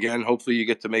 Again, hopefully you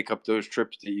get to make up those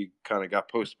trips that you kind of got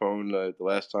postponed the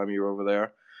last time you were over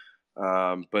there.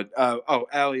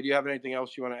 Allie, do you have anything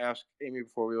else you want to ask Amy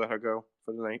before we let her go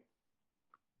for the night?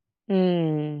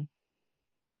 Hmm.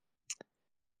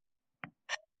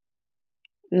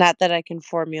 Not that I can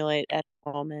formulate at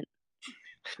the moment.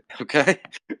 Okay.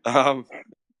 Um,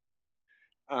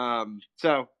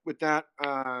 so with that,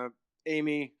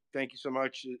 Amy, thank you so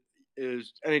much.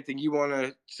 Is anything you want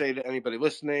to say to anybody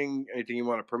listening? Anything you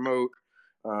want to promote?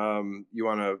 You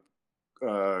want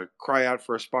to cry out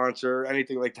for a sponsor?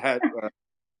 Anything like that?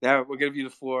 Now we'll give you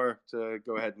the floor to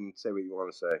go ahead and say what you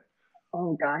want to say.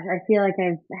 Oh gosh, I feel like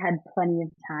I've had plenty of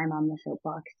time on the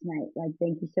soapbox tonight. Like,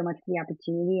 thank you so much for the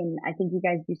opportunity, and I think you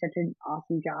guys do such an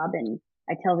awesome job. And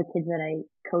I tell the kids that I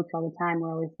coach all the time,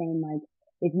 we're always saying like,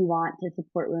 if you want to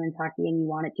support women's hockey and you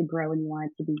want it to grow and you want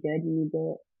it to be good, you need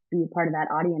to be a part of that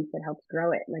audience that helps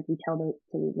grow it. Like we tell the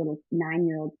little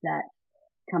 9-year-olds that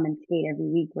come and skate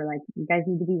every week, we're like, you guys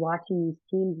need to be watching these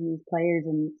teams and these players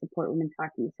and support women's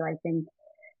hockey. So I think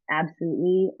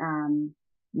absolutely.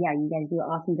 Yeah, you guys do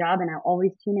an awesome job, and I'll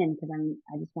always tune in because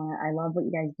I love what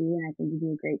you guys do, and I think you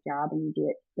do a great job, and you do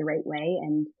it the right way.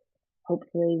 And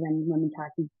hopefully, when women's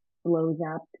hockey blows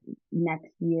up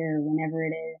next year, whenever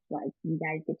it is, like you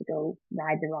guys get to go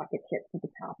ride the rocket ship to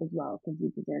the top as well because you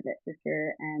deserve it for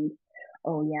sure. And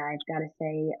oh yeah, I've got to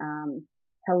say,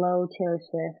 hello Taylor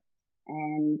Swift,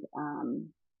 and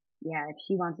yeah, if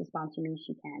she wants to sponsor me,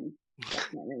 she can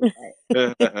definitely.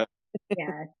 But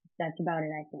yeah, that's about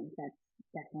it. I think that's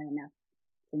definitely enough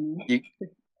for you me.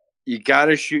 you got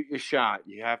to shoot your shot.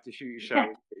 You have to shoot your shot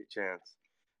when you get your chance.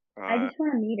 I just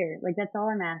want to meet her. Like that's all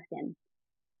I'm asking.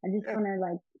 I just Yeah, want to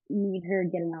like meet her,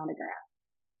 get an autograph.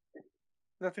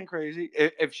 nothing crazy.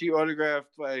 If she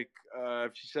autographed, like,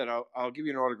 if she said, "I'll give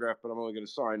you an autograph, but I'm only going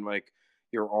to sign like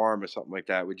your arm or something like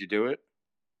that," would you do it?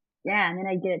 Yeah, and then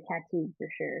I get it tattooed for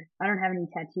sure. I don't have any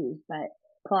tattoos, but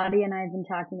Claudia and I have been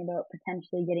talking about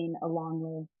potentially getting a long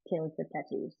lived Taylor Swift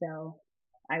tattoo. So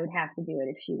I would have to do it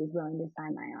if she was willing to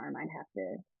sign my arm. I'd have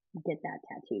to get that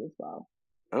tattooed as well.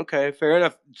 Okay, fair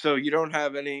enough. So you don't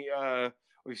have any.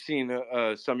 We've seen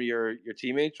some of your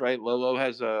teammates, right? Lolo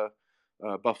has a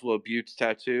Buffalo Beaut's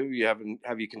tattoo. You haven't?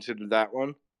 Have you considered that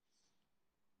one?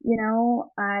 You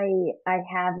know, I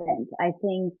haven't. I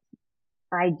think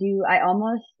I do. I've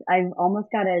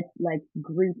almost got a like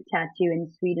group tattoo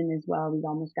in Sweden as well. We've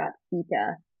almost got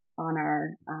Fika on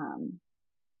our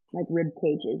like rib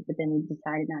cages, but then we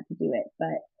decided not to do it.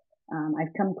 But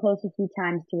I've come close a few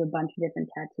times to a bunch of different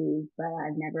tattoos, but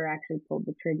I've never actually pulled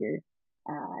the trigger.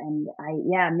 And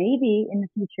yeah, maybe in the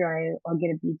future I'll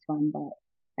get a Beats one, but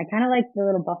I kind of like the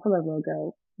little buffalo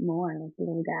logo more, like the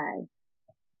little guy.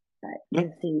 But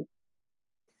we'll see.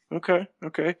 Okay,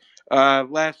 okay.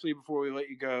 Lastly, before we let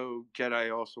you go, Jed, I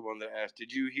also wanted to ask: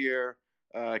 did you hear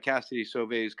Cassidy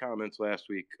Sauve's comments last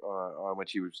week on when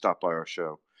she stopped by our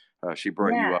show? She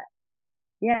brought you Yeah, up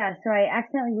yeah. So I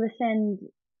accidentally listened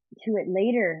to it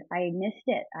later. I missed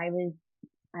it. I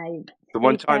the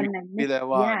one spaced time out you and I be missed, there yeah,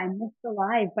 live. I missed the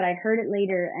live, but I heard it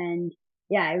later and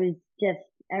yeah, it was just,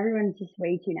 everyone's just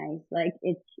way too nice. Like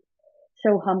it's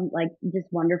so like just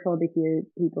wonderful to hear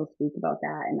people speak about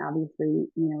that. And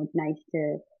obviously, you know, it's nice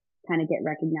to kind of get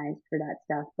recognized for that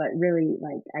stuff, but really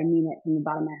like, I mean it from the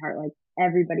bottom of my heart. Like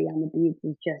everybody on the beats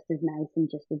is just as nice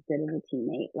and just as good as a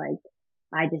teammate. Like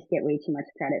I just get way too much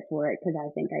credit for it because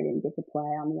I think I didn't get to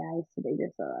play on the ice. So they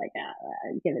just are like,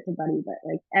 give it to Buddy. But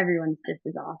like everyone's just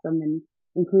as awesome and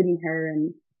including her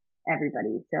and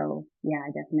everybody. So yeah,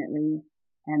 I definitely,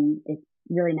 and it's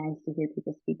really nice to hear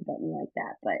people speak about me like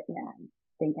that. But yeah, I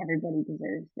think everybody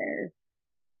deserves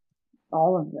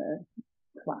all of the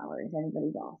flowers.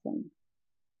 Everybody's awesome.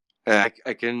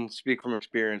 I can speak from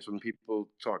experience when people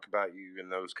talk about you in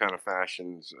those kind of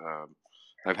fashions.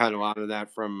 I've had a lot of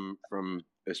that from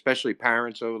especially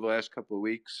parents over the last couple of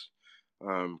weeks,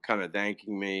 kind of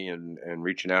thanking me and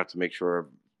reaching out to make sure,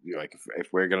 you know, like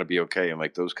if we're gonna be okay and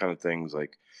like those kind of things.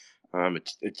 Like,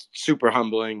 it's super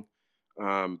humbling.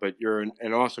 But you're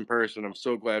an awesome person. I'm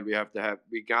so glad we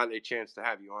got a chance to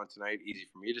have you on tonight. Easy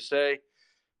for me to say,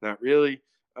 not really.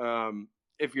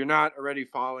 If you're not already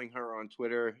following her on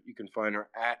Twitter, you can find her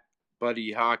at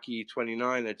Buddy Hockey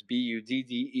 29. That's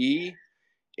BUDDEHOCKEY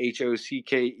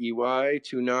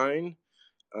 29.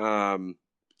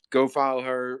 Go follow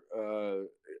her.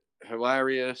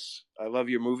 Hilarious. I love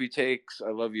your movie takes.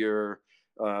 I love your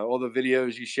all the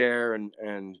videos you share, and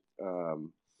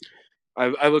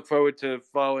I look forward to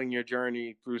following your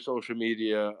journey through social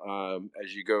media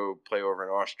as you go play over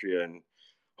in Austria and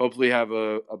hopefully have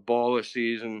a baller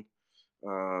season.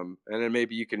 And then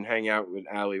maybe you can hang out with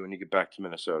Allie when you get back to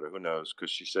Minnesota. Who knows?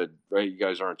 Because she said, right, you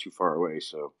guys aren't too far away.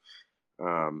 So,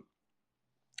 um,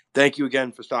 thank you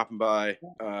again for stopping by.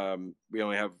 We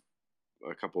only have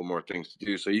a couple more things to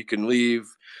do, so you can leave,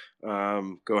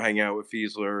 go hang out with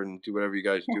Fiesler and do whatever you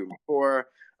guys do before,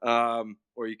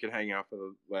 or you can hang out for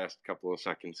the last couple of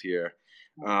seconds here.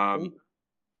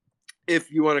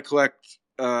 If you want to collect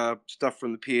stuff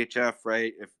from the PHF,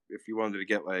 right? If you wanted to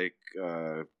get like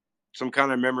some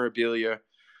kind of memorabilia,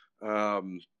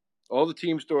 all the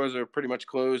team stores are pretty much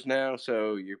closed now,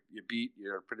 so you're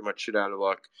pretty much shit out of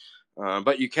luck.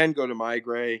 But you can go to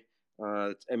MyGray.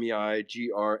 It's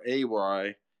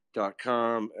MEIGRAY.com,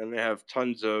 and they have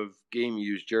tons of game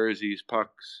used jerseys,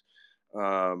 pucks,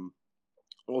 all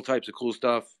types of cool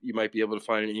stuff. You might be able to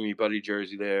find an Amy Budde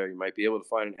jersey there. You might be able to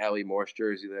find an Allie Morse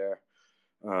jersey there.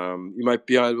 You might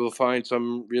be able to find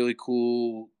some really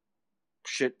cool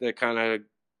shit that kind of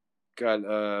got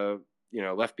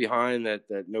left behind, that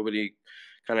nobody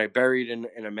kind of buried in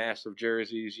a mass of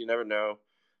jerseys. You never know.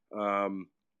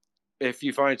 If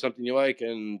you find something you like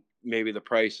and maybe the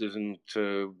price isn't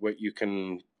to what you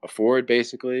can afford,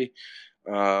 basically,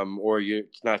 or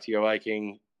it's not to your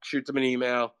liking, shoot them an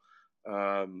email.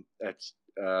 That's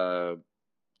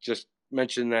just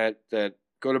mention that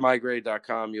go to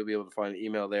mygrade.com. You'll be able to find an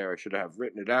email there. I should have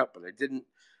written it out, but I didn't.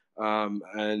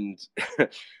 And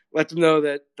let them know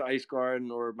that the Ice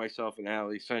Garden or myself and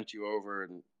Allie sent you over,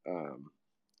 and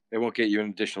they won't get you an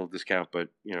additional discount, but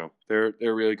they're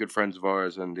really good friends of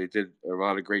ours, and they did a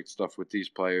lot of great stuff with these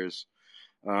players.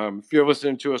 If you're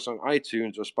listening to us on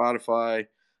iTunes or Spotify,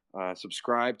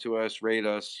 subscribe to us, rate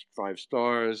us 5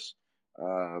 stars.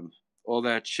 All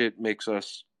that shit makes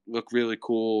us look really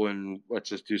cool and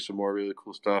lets us do some more really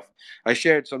cool stuff. I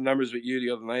shared some numbers with you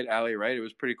the other night, Allie, right? It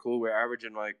was pretty cool. We're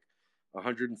averaging like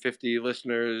 150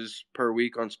 listeners per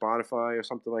week on Spotify or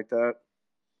something like that.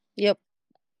 Yep.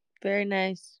 Very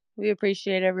nice. We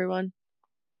appreciate everyone.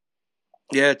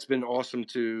 Yeah, it's been awesome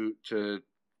to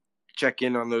check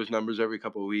in on those numbers every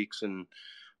couple of weeks and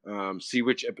see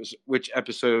which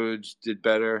episodes did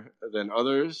better than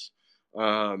others.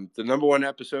 The number one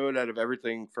episode out of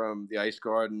everything from the Ice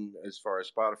Garden, as far as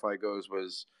Spotify goes,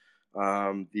 was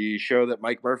the show that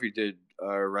Mike Murphy did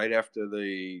right after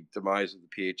the demise of the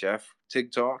PHF,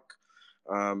 TIG Talk.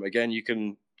 Again, you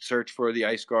can search for the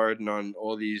Ice Garden on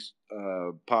all these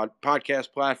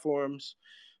podcast platforms,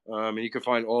 and you can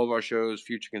find all of our shows,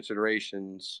 future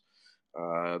considerations.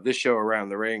 This show, Around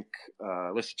the Rink,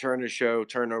 Alyssa Turner's show,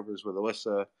 Turnovers with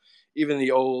Alyssa, even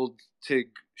the old TIG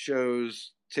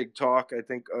shows, TIG Talk, I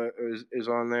think is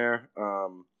on there,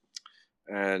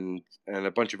 and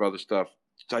a bunch of other stuff.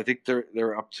 So I think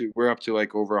we're up to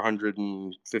like over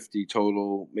 150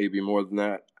 total, maybe more than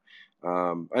that.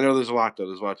 I know there's a lot though.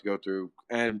 There's a lot to go through,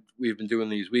 and we've been doing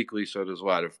these weekly, so there's a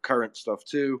lot of current stuff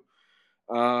too.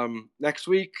 Next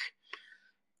week,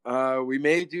 we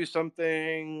may do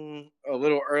something a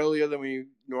little earlier than we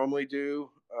normally do.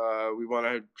 We want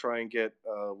to try and get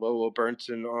Lolo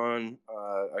Burnson on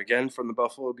again from the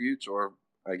Buffalo Beauts, or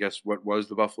I guess what was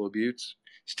the Buffalo Beauts.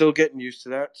 Still getting used to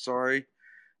that. Sorry.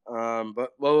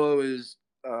 But Lolo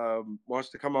wants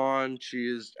to come on. She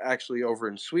is actually over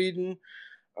in Sweden.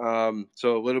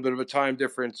 So a little bit of a time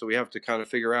difference. So we have to kind of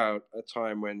figure out a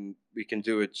time when we can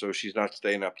do it, so she's not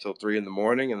staying up till 3 a.m.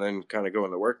 and then kind of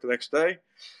going to work the next day.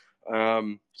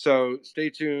 So stay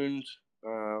tuned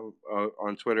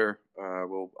on Twitter.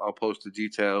 I'll post the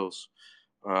details.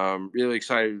 Really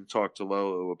excited to talk to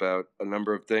Lolo about a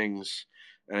number of things.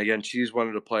 And again, she's one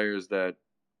of the players that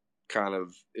kind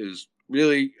of is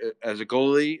really, as a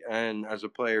goalie and as a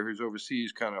player who's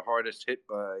overseas, kind of hardest hit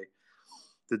by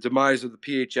the demise of the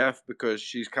PHF, because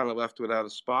she's kind of left without a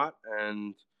spot,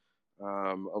 and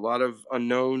a lot of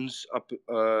unknowns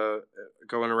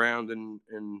going around in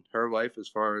her life as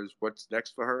far as what's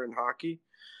next for her in hockey.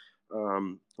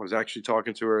 I was actually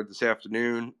talking to her this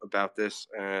afternoon about this,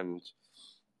 and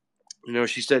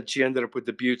she said she ended up with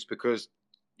the Beauts because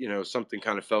something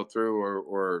kind of fell through,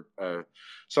 or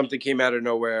something came out of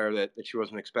nowhere that she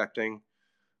wasn't expecting.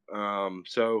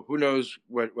 So who knows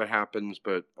what happens,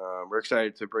 but we're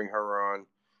excited to bring her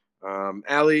on.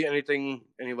 Allie, any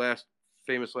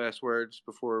famous last words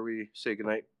before we say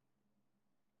goodnight?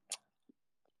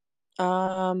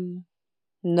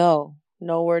 No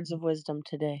words of wisdom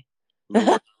today. No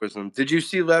words of wisdom. Did you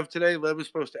see Lev today? Lev was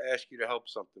supposed to ask you to help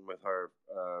something with her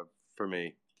for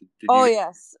me.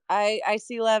 Yes, I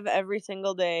see Lev every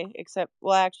single day, except,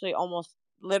 well, actually almost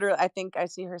literally, I think I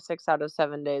see her 6 out of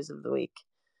 7 days of the week.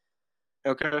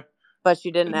 Okay. But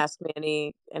she didn't ask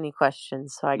me any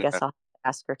questions, so I guess I'll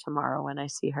ask her tomorrow when I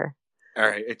see her. All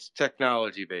right, it's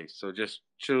technology based, so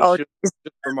she'll just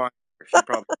remind her. She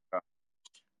probably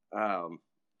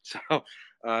so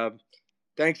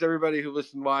thanks everybody who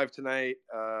listened live tonight.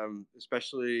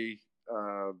 Especially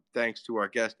thanks to our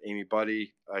guest Amy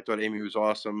Budde. I thought Amy was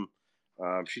awesome.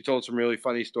 She told some really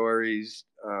funny stories.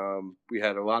 We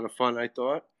had a lot of fun, I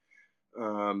thought.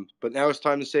 But now it's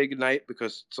time to say goodnight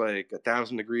because it's like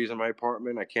 1,000 degrees in my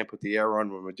apartment. I can't put the air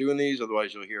on when we're doing these,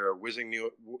 otherwise you'll hear a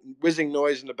whizzing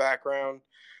noise in the background.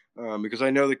 Because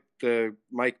I know the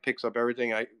mic picks up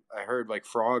everything. I heard like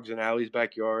frogs in Allie's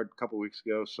backyard a couple weeks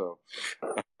ago. So,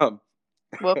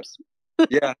 Whoops.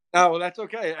 yeah. Oh, well, that's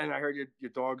okay. And I heard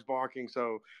your dog's barking.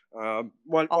 So,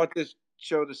 want this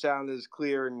show to sound as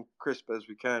clear and crisp as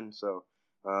we can. So,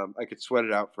 I could sweat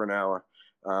it out for an hour.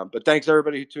 But thanks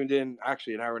everybody who tuned in.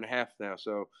 Actually, an hour and a half now.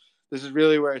 So, this is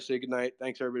really where I say goodnight.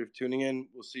 Thanks everybody for tuning in.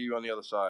 We'll see you on the other side.